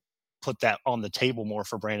put that on the table more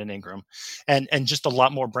for Brandon Ingram, and just a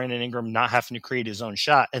lot more Brandon Ingram not having to create his own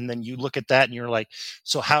shot. And then you look at that and you're like,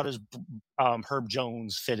 so how does Herb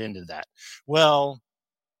Jones fit into that? Well,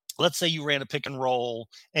 let's say you ran a pick and roll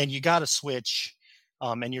and you got to switch,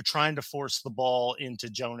 and you're trying to force the ball into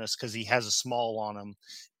Jonas because he has a small on him,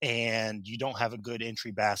 and you don't have a good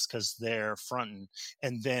entry pass because they're fronting.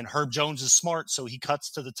 And then Herb Jones is smart, so he cuts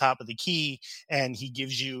to the top of the key and he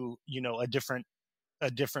gives you, a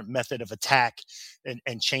different method of attack,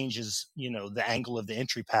 and changes, the angle of the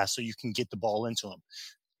entry pass so you can get the ball into him.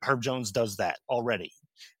 Herb Jones does that already.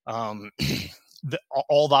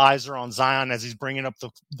 All the eyes are on Zion as he's bringing up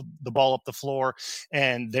the ball up the floor,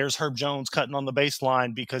 and there's Herb Jones cutting on the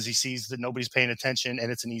baseline because he sees that nobody's paying attention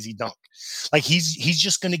and it's an easy dunk. Like he's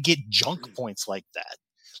just going to get junk points like that.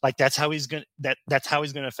 Like that's how he's going to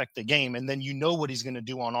affect the game. And then what he's going to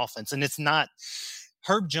do on offense. And it's not,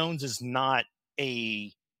 Herb Jones is not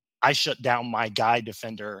I shut down my guy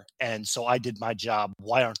defender, and so I did my job.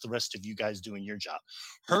 Why aren't the rest of you guys doing your job?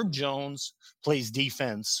 Herb Jones plays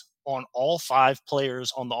defense on all 5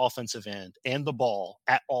 players on the offensive end and the ball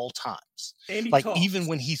at all times. And he like talks. even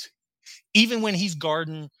when he's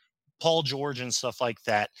guarding Paul George and stuff like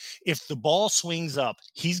that, if the ball swings up,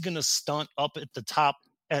 he's going to stunt up at the top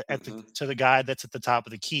to the guy that's at the top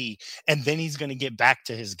of the key, and then he's going to get back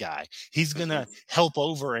to his guy. He's going to help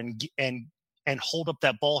over and hold up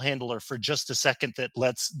that ball handler for just a second that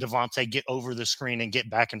lets Devontae get over the screen and get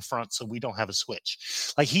back in front so we don't have a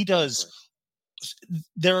switch. Like he does.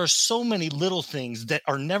 There are so many little things that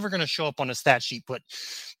are never going to show up on a stat sheet, but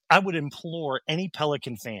I would implore any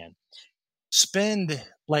Pelican fan, spend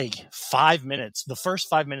like 5 minutes, the first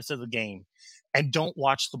 5 minutes of the game, and don't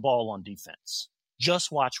watch the ball on defense.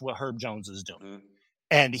 Just watch what Herb Jones is doing.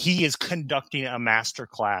 And he is conducting a master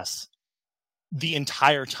class the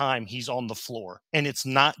entire time he's on the floor. And it's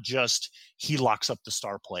not just he locks up the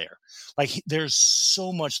star player. Like there's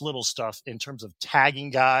so much little stuff in terms of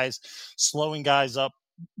tagging guys, slowing guys up,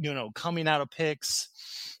 coming out of picks,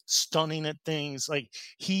 stunning at things. Like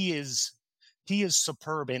he is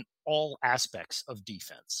superb in all aspects of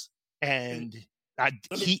defense. And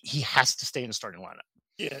he has to stay in the starting lineup.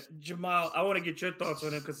 Yeah, Jamal, I want to get your thoughts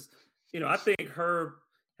on him because, I think Herb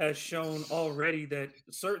has shown already that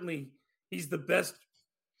certainly he's the best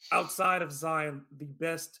outside of Zion, the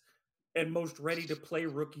best and most ready to play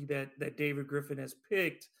rookie that David Griffin has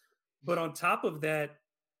picked. But on top of that,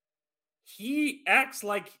 he acts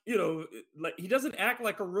like he doesn't act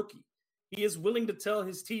like a rookie. He is willing to tell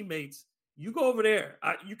his teammates, you go over there.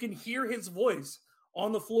 You can hear his voice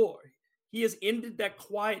on the floor. He has ended that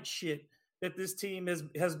quiet shit that this team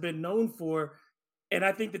has been known for. And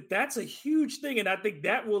I think that's a huge thing. And I think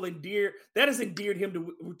that has endeared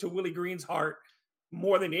him to Willie Green's heart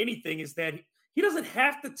more than anything, is that he doesn't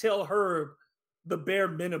have to tell Herb the bare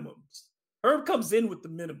minimums. Herb comes in with the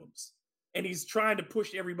minimums, and he's trying to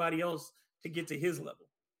push everybody else to get to his level.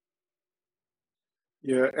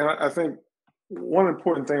 Yeah, and I think one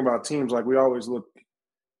important thing about teams, like we always look,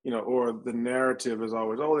 or the narrative is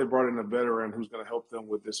always, they brought in a veteran who's going to help them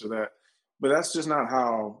with this or that. But that's just not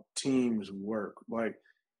how teams work. Like,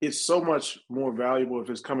 it's so much more valuable if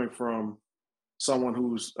it's coming from someone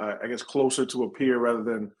who's, I guess, closer to a peer rather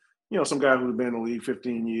than, some guy who's been in the league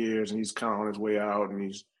 15 years and he's kind of on his way out,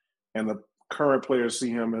 and the current players see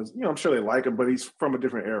him as, I'm sure they like him, but he's from a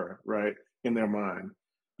different era, right, in their mind.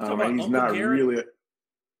 And he's not really.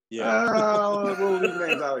 We'll leave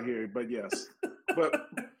names out of here, but yes.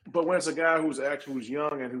 But when it's a guy who's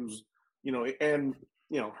young and who's,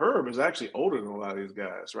 Herb is actually older than a lot of these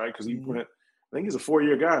guys, right? Because I think he's a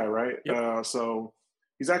 4-year guy, right? Yep. So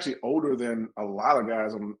he's actually older than a lot of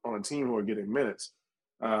guys on a team who are getting minutes.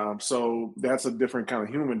 So that's a different kind of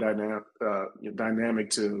human dynamic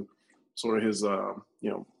to sort of his,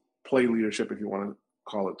 play leadership, if you want to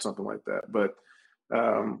call it something like that. But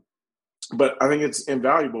I think it's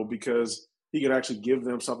invaluable because he can actually give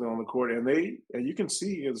them something on the court, and you can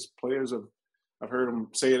see as players I've heard him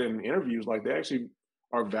say it in interviews, like they actually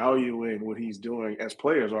are valuing what he's doing as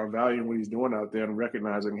players, are valuing what he's doing out there and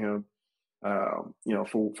recognizing him,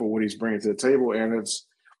 for what he's bringing to the table. And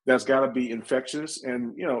that's got to be infectious.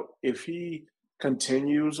 And, if he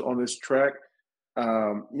continues on this track,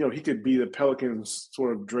 he could be the Pelicans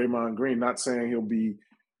sort of Draymond Green, not saying he'll be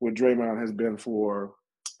what Draymond has been for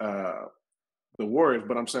the Warriors,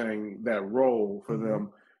 but I'm saying that role for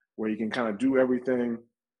them where you can kind of do everything,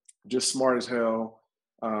 just smart as hell,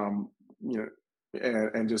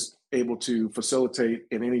 and just able to facilitate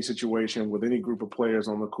in any situation with any group of players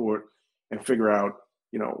on the court and figure out,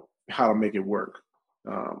 how to make it work.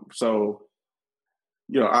 So,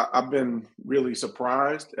 I've been really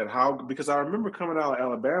surprised at because I remember coming out of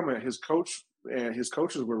Alabama, his coach and his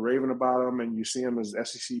coaches were raving about him, and you see him as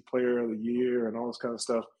SEC Player of the Year and all this kind of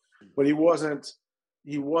stuff. But he wasn't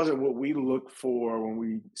what we look for when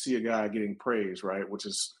we see a guy getting praise, right? Which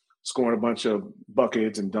is scoring a bunch of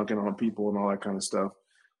buckets and dunking on people and all that kind of stuff.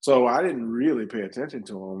 So I didn't really pay attention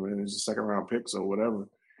to him, and he's a second-round pick, so whatever.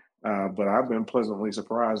 But I've been pleasantly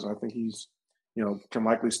surprised. I think he's, can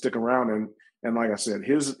likely stick around. And like I said,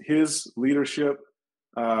 his leadership,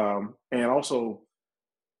 and also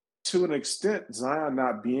to an extent, Zion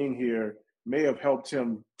not being here may have helped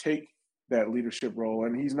him take that leadership role.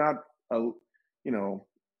 And he's not he's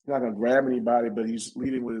not going to grab anybody, but he's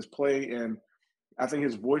leading with his play. And I think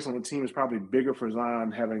his voice on the team is probably bigger for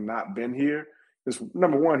Zion having not been here. Because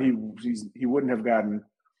number one, he wouldn't have gotten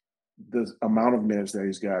the amount of minutes that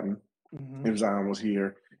he's gotten if Zion was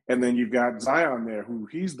here. And then you've got Zion there, who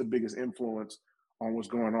he's the biggest influence on what's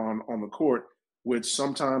going on the court, which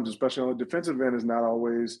sometimes, especially on the defensive end, is not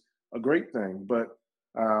always a great thing. But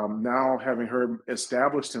now having Herb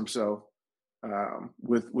established himself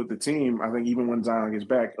with the team, I think even when Zion gets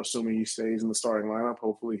back, assuming he stays in the starting lineup,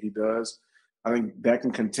 hopefully he does, I think that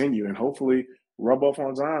can continue and hopefully rub off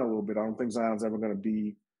on Zion a little bit. I don't think Zion's ever going to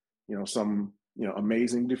be, some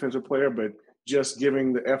amazing defensive player, but just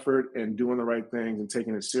giving the effort and doing the right things and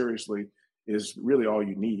taking it seriously is really all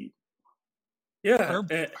you need. Yeah.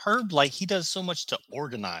 Herb, like, he does so much to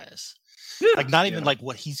organize. Yeah. Like, not even like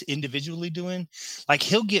what he's individually doing. Like,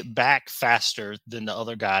 he'll get back faster than the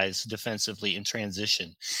other guys defensively in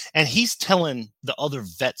transition. And he's telling the other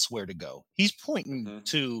vets where to go. He's pointing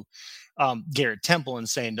to Garrett Temple and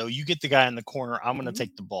saying, no, you get the guy in the corner. I'm going to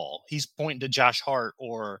take the ball. He's pointing to Josh Hart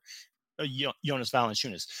or Jonas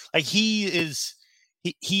Valanciunas. Like, he is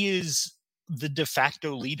the de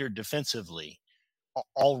facto leader defensively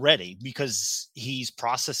already because he's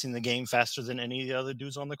processing the game faster than any of the other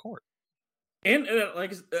dudes on the court. And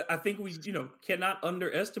I think we cannot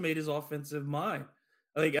underestimate his offensive mind.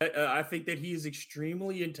 I think that he is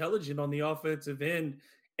extremely intelligent on the offensive end,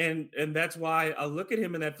 and that's why I look at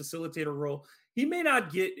him in that facilitator role. He may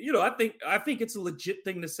not get, I think it's a legit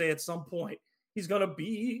thing to say at some point he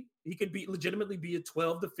could legitimately be a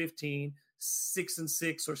 12 to 15,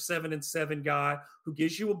 6-6 or 7-7 guy who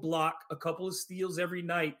gives you a block, a couple of steals every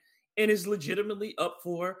night, and is legitimately up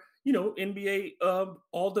for, NBA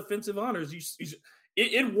all defensive honors.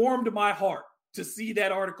 It warmed my heart to see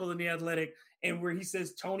that article in The Athletic and where he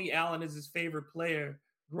says Tony Allen is his favorite player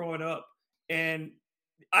growing up. And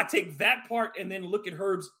I take that part and then look at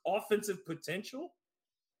Herb's offensive potential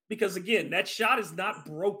because, again, that shot is not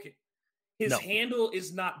broken. His handle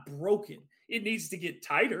is not broken. It needs to get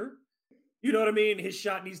tighter. You know what I mean? His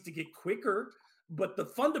shot needs to get quicker, but the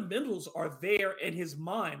fundamentals are there in his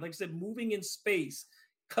mind. Like I said, moving in space,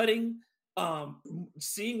 cutting,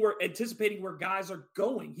 anticipating where guys are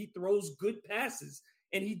going. He throws good passes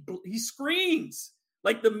and he screens.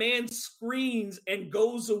 Like, the man screens and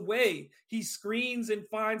goes away. He screens and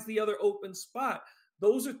finds the other open spot.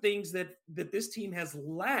 Those are things that this team has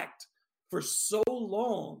lacked for so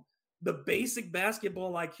long. The basic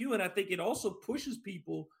basketball IQ. And I think it also pushes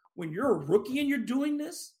people when you're a rookie and you're doing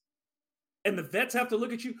this and the vets have to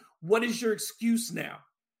look at you. What is your excuse now?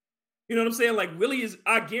 You know what I'm saying? Like, Willie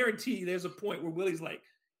I guarantee there's a point where Willie's like,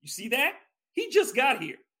 you see that? He just got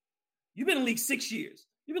here. You've been in the league 6 years.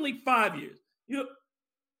 You've been in the league 5 years.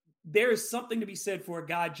 There is something to be said for a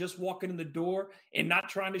guy just walking in the door and not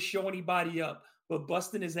trying to show anybody up, but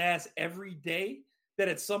busting his ass every day, that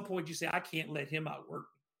at some point you say, I can't let him outwork me.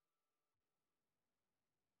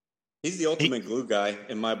 He's the ultimate glue guy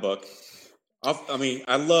in my book.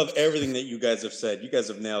 I love everything that you guys have said. You guys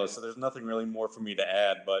have nailed it, so there's nothing really more for me to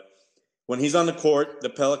add. But when he's on the court, the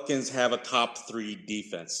Pelicans have a top 3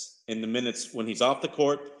 defense. In the minutes when he's off the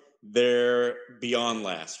court, they're beyond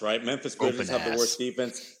last, right? Memphis Grizzlies have the worst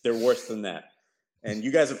defense. They're worse than that. And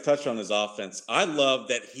you guys have touched on his offense. I love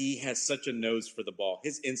that he has such a nose for the ball.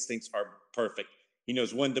 His instincts are perfect. He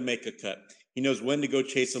knows when to make a cut. He knows when to go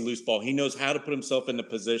chase a loose ball. He knows how to put himself in a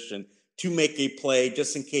position to make a play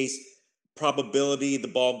just in case probability the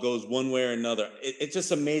ball goes one way or another. It's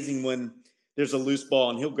just amazing when there's a loose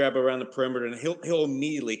ball and he'll grab around the perimeter and he'll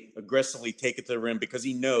immediately aggressively take it to the rim because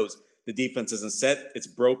he knows the defense isn't set, it's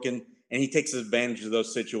broken, and he takes advantage of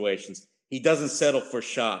those situations. He doesn't settle for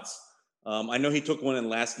shots. I know he took one in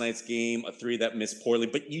last night's game, a 3 that missed poorly,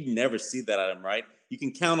 but you never see that at him, right? You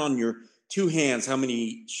can count on your 2 hands how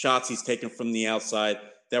many shots he's taken from the outside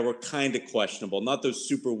that were kind of questionable, not those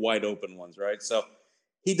super wide open ones, right? So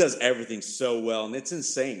he does everything so well, and it's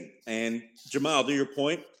insane. And Jamal, to your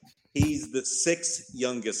point, He's the 6th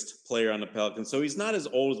youngest player on the Pelicans, so he's not as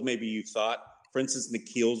old as maybe you thought. For instance,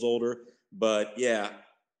 Nikhil's older, but yeah,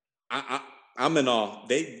 I'm in awe.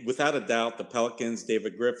 They, without a doubt, the Pelicans,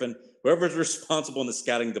 David Griffin, whoever's responsible in the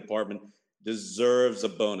scouting department, deserves a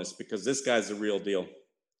bonus because this guy's the real deal.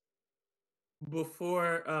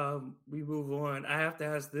 Before we move on, I have to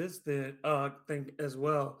ask this thing as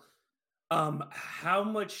well. How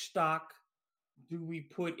much stock do we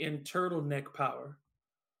put in turtleneck power?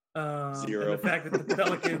 0. And the fact that the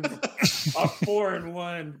Pelicans are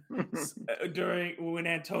 4-1 when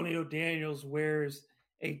Antonio Daniels wears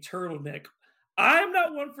a turtleneck. I'm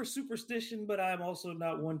not one for superstition, but I'm also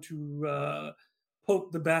not one to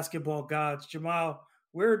poke the basketball gods. Jamal,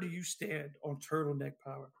 where do you stand on turtleneck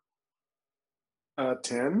power?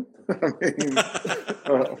 10. I mean,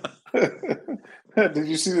 did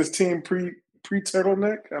you see this team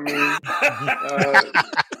pre-turtleneck? I mean,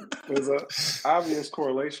 there's an obvious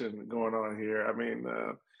correlation going on here. I mean,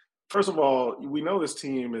 first of all, we know this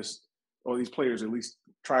team is, or these players at least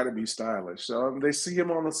try to be stylish. So they see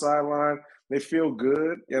him on the sideline, they feel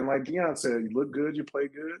good, and like Deion said, you look good, you play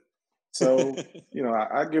good. So,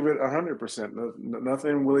 I give it 100%.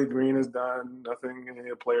 Nothing Willie Green has done, nothing any of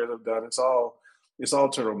the players have done. It's all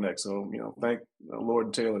turtleneck. So, thank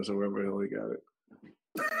Lord Taylor's or whoever the hell he got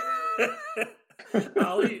it.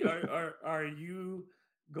 Ollie, are you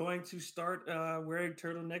going to start wearing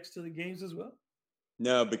turtlenecks to the games as well?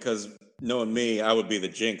 No, because knowing me, I would be the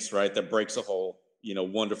jinx, right? That breaks a whole,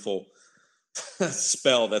 wonderful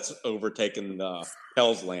spell that's overtaken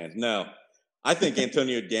Pell's land. No, I think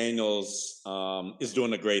Antonio Daniels is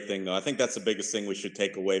doing a great thing, though. I think that's the biggest thing we should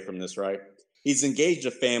take away from this, right? He's engaged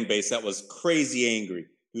a fan base that was crazy angry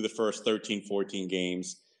through the first 13, 14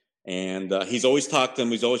 games. And he's always talked to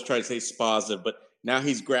them. He's always tried to stay positive. But now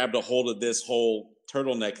he's grabbed a hold of this whole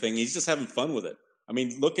turtleneck thing. He's just having fun with it. I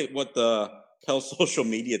mean, look at what the Pell social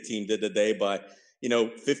media team did today by,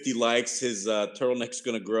 50 likes. His turtleneck's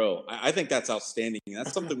going to grow. I think that's outstanding.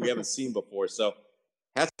 That's something we haven't seen before. So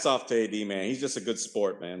hats off to AD, man. He's just a good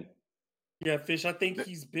sport, man. Yeah, Fish, I think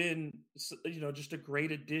he's been, just a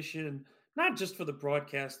great addition, not just for the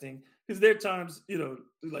broadcasting, because there are times,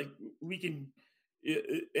 like we can,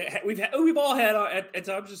 we've all had at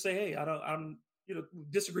times just say, hey, I'm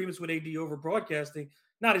disagreements with AD over broadcasting,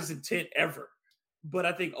 not his intent ever. But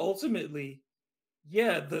I think ultimately,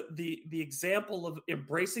 yeah, the example of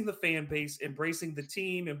embracing the fan base, embracing the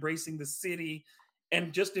team, embracing the city,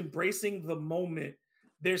 and just embracing the moment.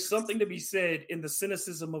 There's something to be said in the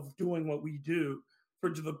cynicism of doing what we do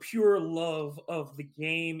for the pure love of the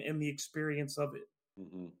game and the experience of it.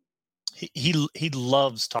 Mm-hmm. He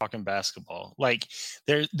loves talking basketball. Like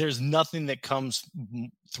there's nothing that comes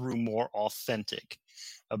through more authentic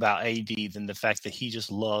about AD than the fact that he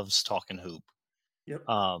just loves talking hoop. Yep.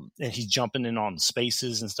 And he's jumping in on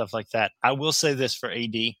spaces and stuff like that. I will say this for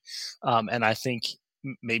AD, and I think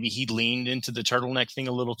maybe he leaned into the turtleneck thing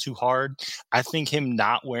a little too hard. I think him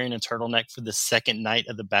not wearing a turtleneck for the second night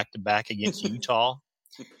of the back-to-back against Utah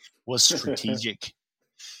was strategic.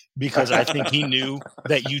 Because I think he knew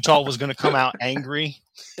that Utah was going to come out angry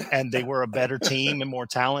and they were a better team and more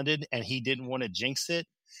talented, and he didn't want to jinx it.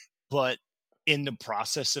 But in the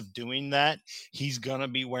process of doing that, he's going to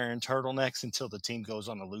be wearing turtlenecks until the team goes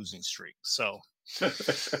on a losing streak. So what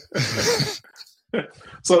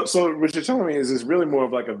you're telling me is it's really more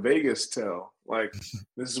of like a Vegas tell. Like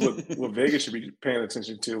this is what Vegas should be paying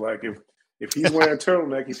attention to. Like if he's wearing a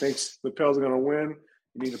turtleneck, he thinks the Pels are going to win.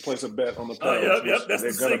 You need to place a bet on the Pels. Yep, that's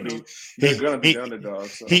the signal. They're going to be the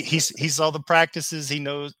underdogs. So. He saw the practices.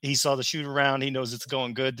 He saw the shoot around. He knows it's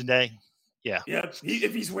going good today. Yeah. Yeah.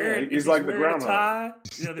 If he's wearing, he's like the groundhog. A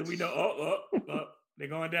tie, then we know. They're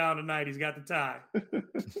going down tonight. He's got the tie.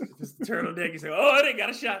 It's the turtleneck. He's like, they got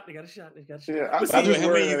a shot. They got a shot. Yeah. How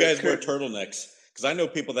many of you guys wear turtlenecks? Because I know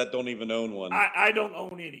people that don't even own one. I don't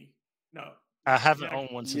own any. No. I haven't owned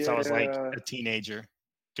one since I was like a teenager.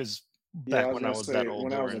 Because back when I was that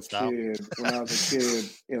older and stuff. When I was a kid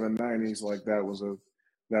in the 90s, like that was a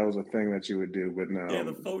thing that you would do. But no,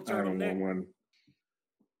 the faux turtleneck. One.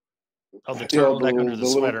 Oh, the turtleneck under the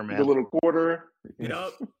sweater, man. The little quarter.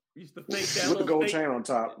 Yup. Used to fake that with the gold chain on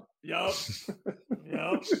top. Yup.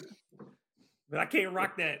 But I can't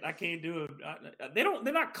rock that. I can't do it.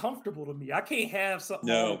 They're not comfortable to me. I can't have something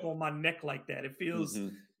up on my neck like that. It feels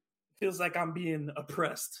like I'm being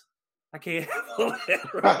oppressed. I can't have all that.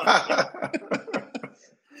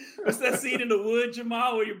 What's that scene in The Wood,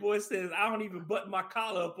 Jamal, where your boy says, I don't even button my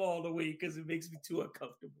collar up all the way because it makes me too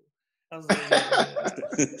uncomfortable. I was like,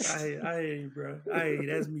 I hear you, bro.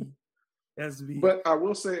 That's me. That's me. But I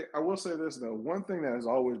will say this though. One thing that has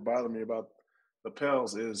always bothered me about the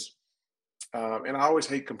Pels is and I always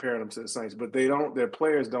hate comparing them to the Saints, but their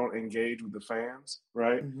players don't engage with the fans,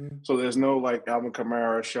 right? Mm-hmm. So there's no like Alvin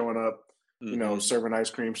Kamara showing up, Mm-hmm. serving ice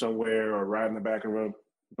cream somewhere or riding the back of a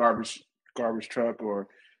garbage truck, or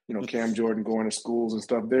Cam Jordan going to schools and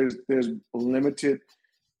stuff. There's limited,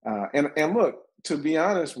 and look, to be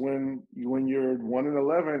honest, when you're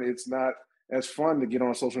 1-11, it's not as fun to get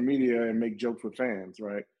on social media and make jokes with fans,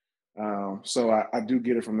 right? So I do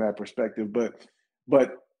get it from that perspective, but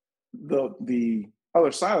the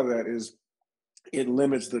other side of that is it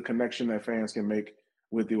limits the connection that fans can make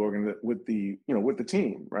with the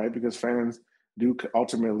team, right? Because fans do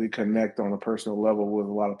ultimately connect on a personal level with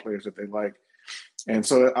a lot of players that they like. And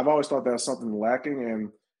so I've always thought that's something lacking.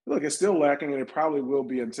 And look, it's still lacking, and it probably will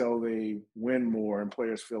be until they win more and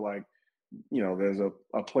players feel like, there's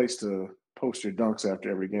a place to post your dunks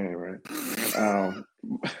after every game, right?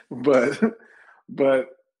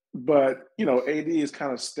 But AD is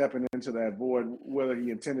kind of stepping into that void, whether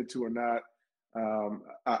he intended to or not.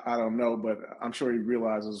 I don't know, but I'm sure he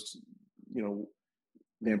realizes,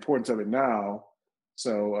 the importance of it now.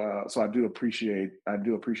 So I do appreciate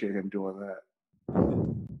him doing that.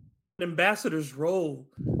 Ambassador's role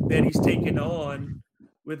that he's taken on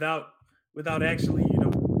without actually,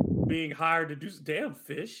 being hired to do. Damn,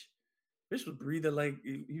 Fish was breathing like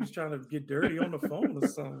he was trying to get dirty on the phone or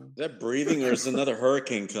something. Is that breathing, or is another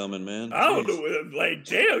hurricane coming, man? I don't know. Like,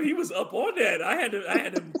 damn, he was up on that. I had to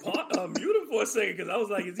mute him for a second because I was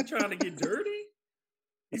like, is he trying to get dirty?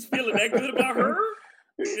 He's feeling that good about her?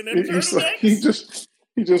 He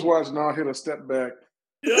just watched Nah hit a step back.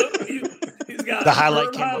 Yep, he's got the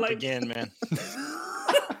highlight came up again, man.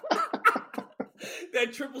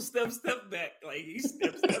 That triple step back, like he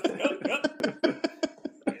steps up.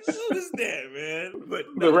 What is that, man? But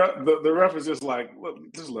no. the ref is just like, look,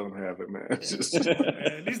 just let him have it, man.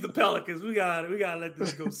 Man, these the Pelicans. We gotta let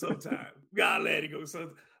this go sometime. We gotta let it go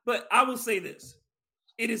sometime. But I will say this: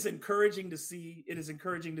 it is encouraging to see. It is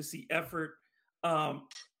encouraging to see effort.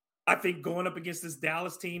 I think going up against this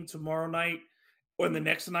Dallas team tomorrow night or the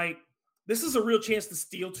next night, this is a real chance to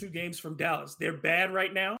steal 2 games from Dallas. They're bad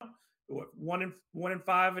right now.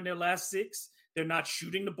 1-5 in their last 6. They're not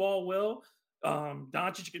shooting the ball well.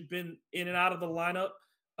 Doncic has been in and out of the lineup.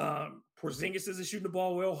 Porzingis isn't shooting the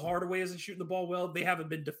ball well. Hardaway isn't shooting the ball well. They haven't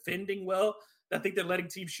been defending well. I think they're letting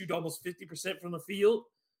teams shoot almost 50% from the field.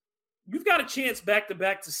 You've got a chance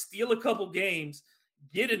back-to-back to steal a couple games,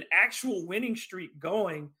 get an actual winning streak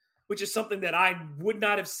going, which is something that I would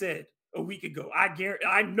not have said a week ago.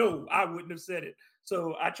 I know I wouldn't have said it.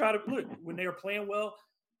 So I try to look when they are playing well.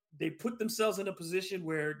 They put themselves in a position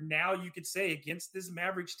where now you could say against this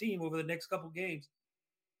Mavericks team over the next couple games,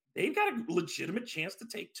 they've got a legitimate chance to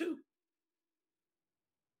take 2.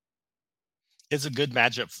 It's a good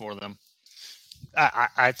matchup for them.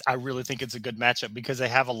 I really think it's a good matchup because they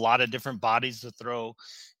have a lot of different bodies to throw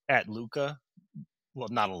at Luka. Well,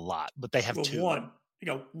 not a lot, but they have 2. One. You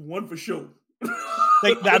got 1 for sure.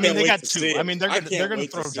 They got 2. I mean, they're going to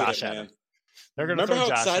throw Josh at him. They're going to throw Josh.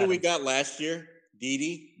 Remember how excited we got last year?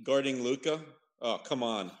 Didi guarding Luka. Oh, come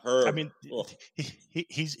on, Herb. I mean,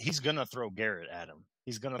 he's going to throw Garrett at him.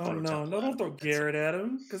 He's going to throw. Don't throw Garrett at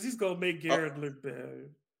him because he's going to make Garrett look bad.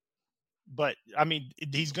 But I mean,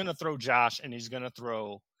 he's going to throw Josh and he's going to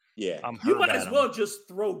throw. Yeah, you might as well just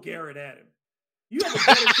throw Garrett at him. You have a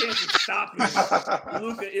better chance of stopping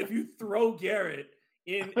Luka if you throw Garrett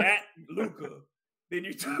at Luka than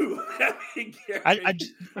you do having Garrett.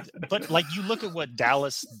 But like you look at what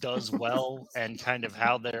Dallas does well and kind of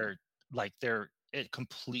how they're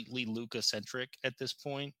completely Luka centric at this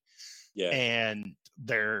point. Yeah, and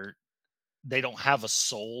they don't have a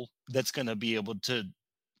soul that's going to be able to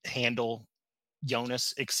handle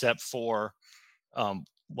Jonas except for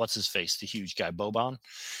what's his face, the huge guy Boban.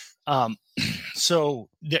 So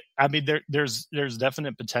I mean, there's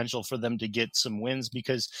definite potential for them to get some wins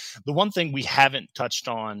because the one thing we haven't touched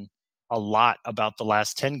on a lot about the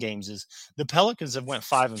last 10 games is the Pelicans have went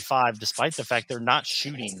 5-5 despite the fact they're not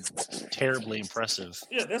shooting terribly impressive.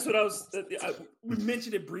 Yeah, that's what we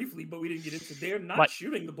mentioned it briefly, but we didn't get into. They're not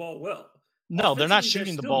shooting the ball well. No, they're not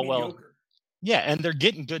shooting the ball well. Yeah, and they're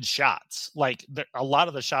getting good shots. Like a lot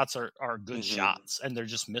of the shots are good shots, and they're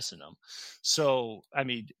just missing them. So, I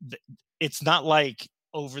mean, it's not like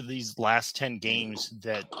over these last 10 games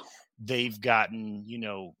that they've gotten,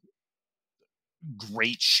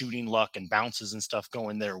 great shooting luck and bounces and stuff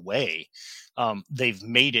going their way. They've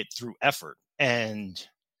made it through effort. And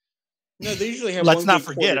no, they usually have let's not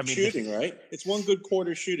forget, shooting, right? It's one good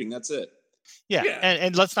quarter shooting. That's it. Yeah.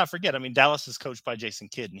 And let's not forget, Dallas is coached by Jason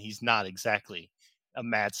Kidd, and he's not exactly a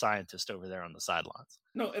mad scientist over there on the sidelines.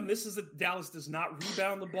 No, and this is Dallas does not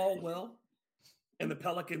rebound the ball well. and the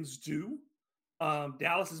Pelicans do.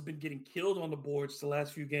 Dallas has been getting killed on the boards the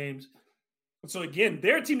last few games. So again,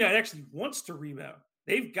 they're a team that actually wants to rebound.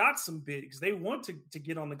 They've got some bigs. They want to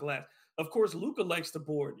get on the glass. Of course, Luka likes to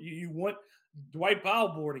board. You want Dwight Powell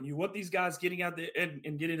boarding. You want these guys getting out there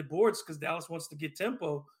and getting the boards because Dallas wants to get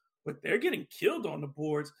tempo, but they're getting killed on the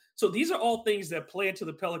boards. So these are all things that play into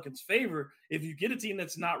the Pelicans' favor. If you get a team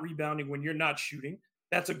that's not rebounding when you're not shooting,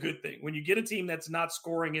 that's a good thing. When you get a team that's not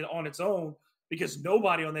scoring it on its own, because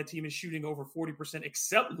nobody on that team is shooting over 40%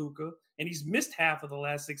 except Luka, and he's missed half of the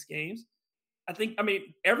last 6 games.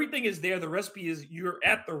 Everything is there. The recipe is you're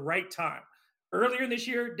at the right time. Earlier in this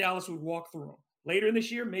year, Dallas would walk through them. Later in this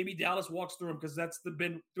year, maybe Dallas walks through them because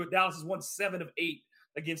Dallas has won 7 of 8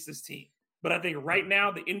 against this team. But I think right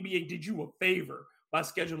now the NBA did you a favor by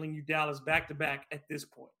scheduling you Dallas back-to-back at this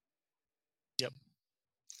point. Yep.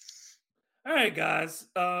 All right, guys.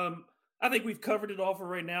 I think we've covered it all for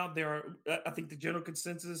right now. I think the general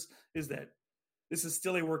consensus is that this is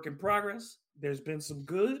still a work in progress. There's been some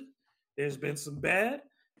good. There's been some bad.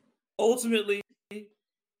 Ultimately,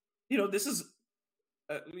 this is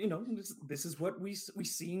what we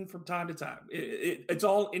seen from time to time. It's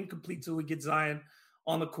all incomplete till we get Zion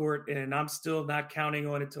on the court, and I'm still not counting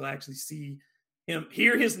on it till I actually see him,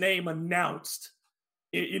 hear his name announced,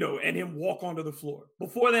 and him walk onto the floor.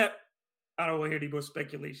 Before that, I don't want to hear any more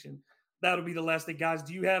speculation. That'll be the last thing. Guys,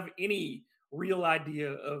 do you have any real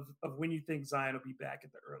idea of when you think Zion will be back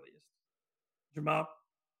at the earliest? Jamal?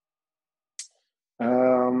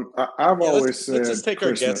 I've always said let's just take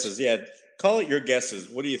Christmas. our guesses. Yeah, call it your guesses.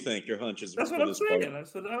 What do you think? Your hunches? That's what I'm saying.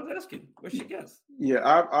 That's what I was asking. What's your guess?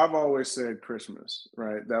 Yeah, I've always said Christmas.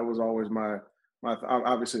 Right, that was always my.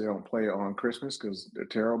 Obviously, they don't play on Christmas because they're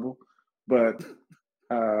terrible, but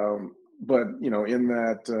in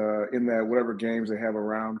that whatever games they have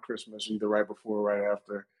around Christmas, either right before or right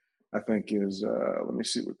after, I think is let me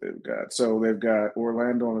see what they've got. So they've got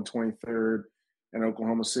Orlando on the 23rd. And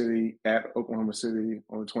Oklahoma City at Oklahoma City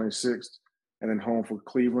on the 26th, and then home for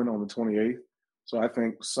Cleveland on the 28th. So I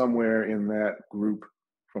think somewhere in that group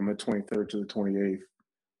from the 23rd to the 28th,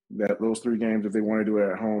 that those 3 games, if they want to do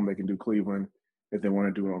it at home, they can do Cleveland. If they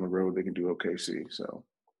want to do it on the road, they can do OKC. So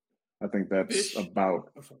I think that's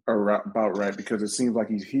about right because it seems like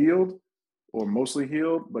he's healed or mostly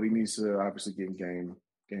healed, but he needs to obviously get in game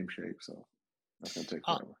shape. So that's going to take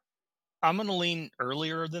forever. I'm going to lean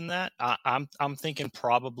earlier than that. I'm thinking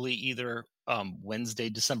probably either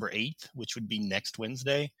Wednesday, December 8th, which would be next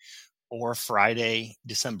Wednesday, or Friday,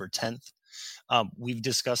 December 10th. We've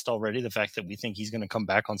discussed already the fact that we think he's going to come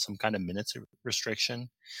back on some kind of minutes restriction.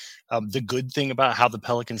 The good thing about how the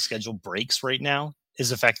Pelicans schedule breaks right now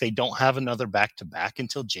is the fact they don't have another back-to-back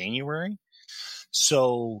until January.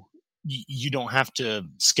 So you don't have to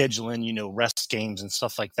schedule in, rest games and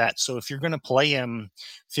stuff like that. So if you're going to play him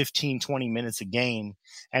 15, 20 minutes a game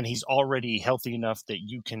and he's already healthy enough that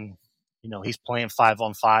you can, he's playing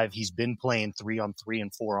 5-on-5. He's been playing 3-on-3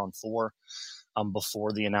 and 4-on-4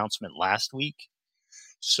 before the announcement last week.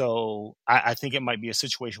 So I think it might be a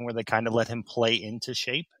situation where they kind of let him play into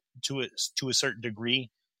shape to a certain degree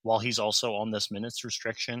while he's also on this minutes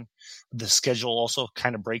restriction. The schedule also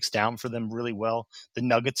kind of breaks down for them really well. The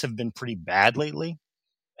Nuggets have been pretty bad lately,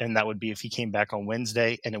 and that would be if he came back on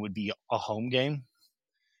Wednesday, and it would be a home game.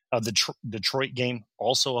 The Detroit game,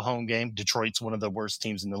 also a home game. Detroit's one of the worst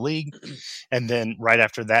teams in the league. And then right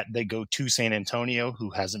after that, they go to San Antonio, who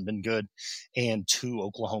hasn't been good, and to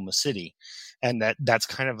Oklahoma City. And that's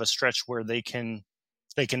kind of a stretch where they can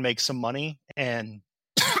make some money, and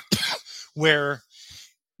where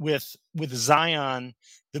with Zion,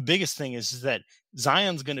 the biggest thing is that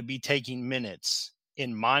Zion's going to be taking minutes,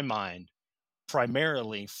 in my mind,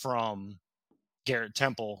 primarily from Garrett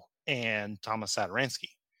Temple and Thomas Satoransky,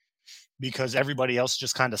 because everybody else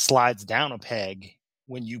just kind of slides down a peg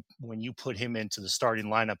when you put him into the starting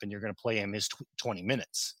lineup and you're going to play him his 20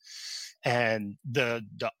 minutes. And the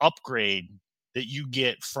upgrade that you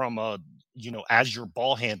get from as your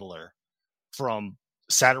ball handler from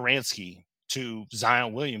Satoransky to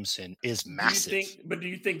Zion Williamson is massive. Do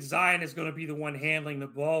you think Zion is going to be the one handling the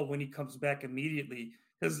ball when he comes back immediately?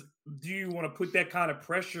 Because do you want to put that kind of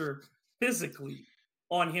pressure physically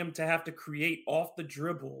on him to have to create off the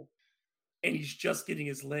dribble, and he's just getting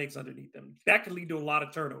his legs underneath him? That could lead to a lot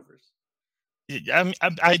of turnovers.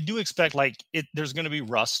 I do expect there's going to be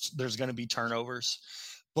rust. There's going to be turnovers,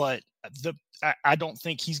 but I don't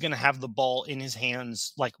think he's going to have the ball in his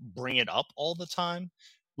hands, bring it up all the time,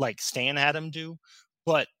 like Stan had him do.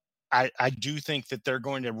 But I do think that they're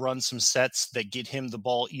going to run some sets that get him the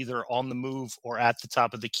ball either on the move or at the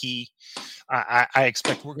top of the key. I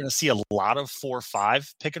expect we're going to see a lot of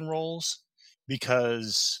 4-5 pick and rolls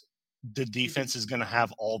because the defense is going to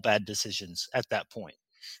have all bad decisions at that point.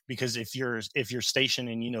 Because if you're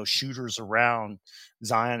stationing, shooters around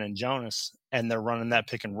Zion and Jonas and they're running that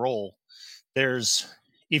pick and roll,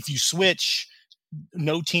 if you switch,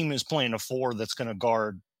 no team is playing a 4 that's going to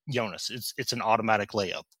guard Jonas. It's an automatic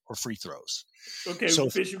layup or free throws. Okay, so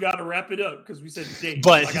Fish, you got to wrap it up because we said Dave.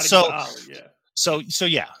 But I so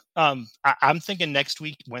yeah. I'm thinking next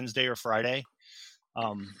week, Wednesday or Friday.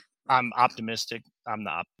 I'm optimistic. I'm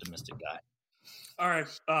the optimistic guy. All right,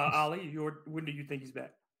 Ollie, when do you think he's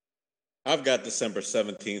back? I've got December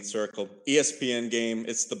 17th circled. ESPN game.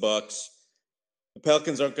 It's the Bucks. The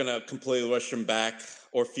Pelicans aren't going to completely rush him back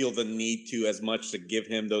or feel the need to as much to give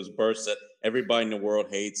him those bursts that everybody in the world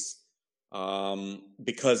hates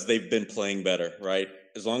because they've been playing better, right?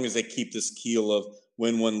 As long as they keep this keel of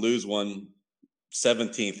win one, lose one,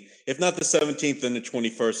 17th. If not the 17th, then the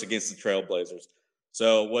 21st against the Trailblazers.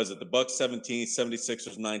 So what is it? The Bucks 17th,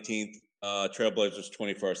 76ers 19th, Trailblazers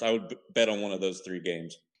 21st. I would bet on one of those 3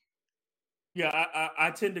 games. Yeah,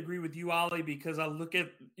 I tend to agree with you, Ollie, because I look at,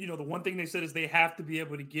 the one thing they said is they have to be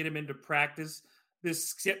able to get him into practice.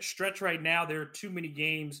 This stretch right now, there are too many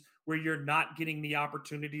games where you're not getting the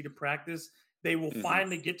opportunity to practice. They will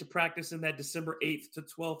finally get to practice in that December 8th to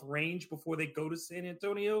 12th range before they go to San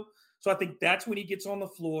Antonio. So I think that's when he gets on the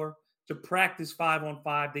floor to practice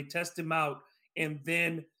 5-on-5. They test him out, and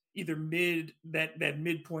then either that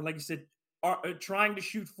midpoint, like you said, trying to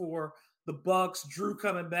shoot for the Bucks, Drew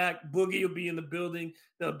coming back, Boogie will be in the building.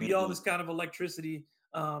 There'll be all this kind of electricity.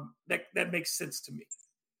 That makes sense to me.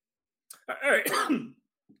 All right.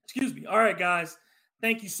 Excuse me. All right, guys.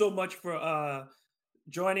 Thank you so much for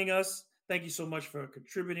joining us. Thank you so much for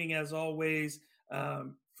contributing, as always.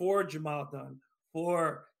 For Jamal Dunn,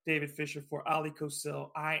 for David Fisher, for Ali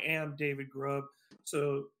Cosell, I am David Grubb.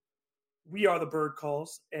 So we are the Bird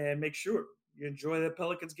Calls, and make sure you enjoy the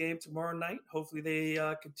Pelicans game tomorrow night. Hopefully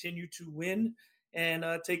they continue to win and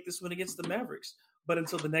take this one against the Mavericks. But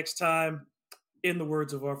until the next time, in the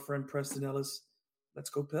words of our friend Preston Ellis, let's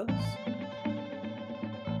go Pelicans.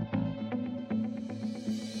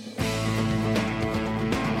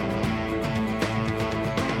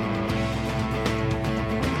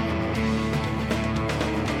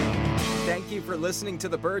 Thank you for listening to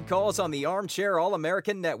the Bird Calls on the Armchair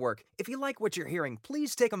All-American Network. If you like what you're hearing,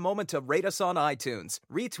 please take a moment to rate us on iTunes,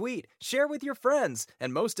 retweet, share with your friends,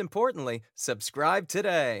 and most importantly, subscribe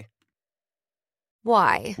today.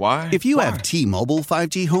 Why? If you have T-Mobile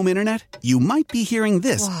 5G home internet, you might be hearing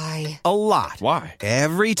this a lot. Why?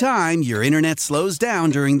 Every time your internet slows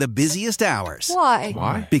down during the busiest hours.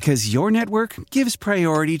 Why? Because your network gives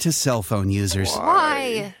priority to cell phone users.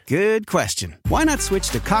 Why? Good question. Why not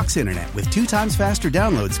switch to Cox Internet with 2 times faster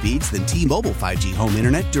download speeds than T-Mobile 5G home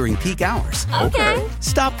internet during peak hours? Okay.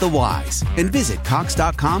 Stop the whys and visit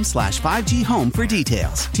cox.com/5G home for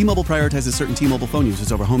details. T-Mobile prioritizes certain T-Mobile phone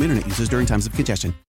users over home internet users during times of congestion.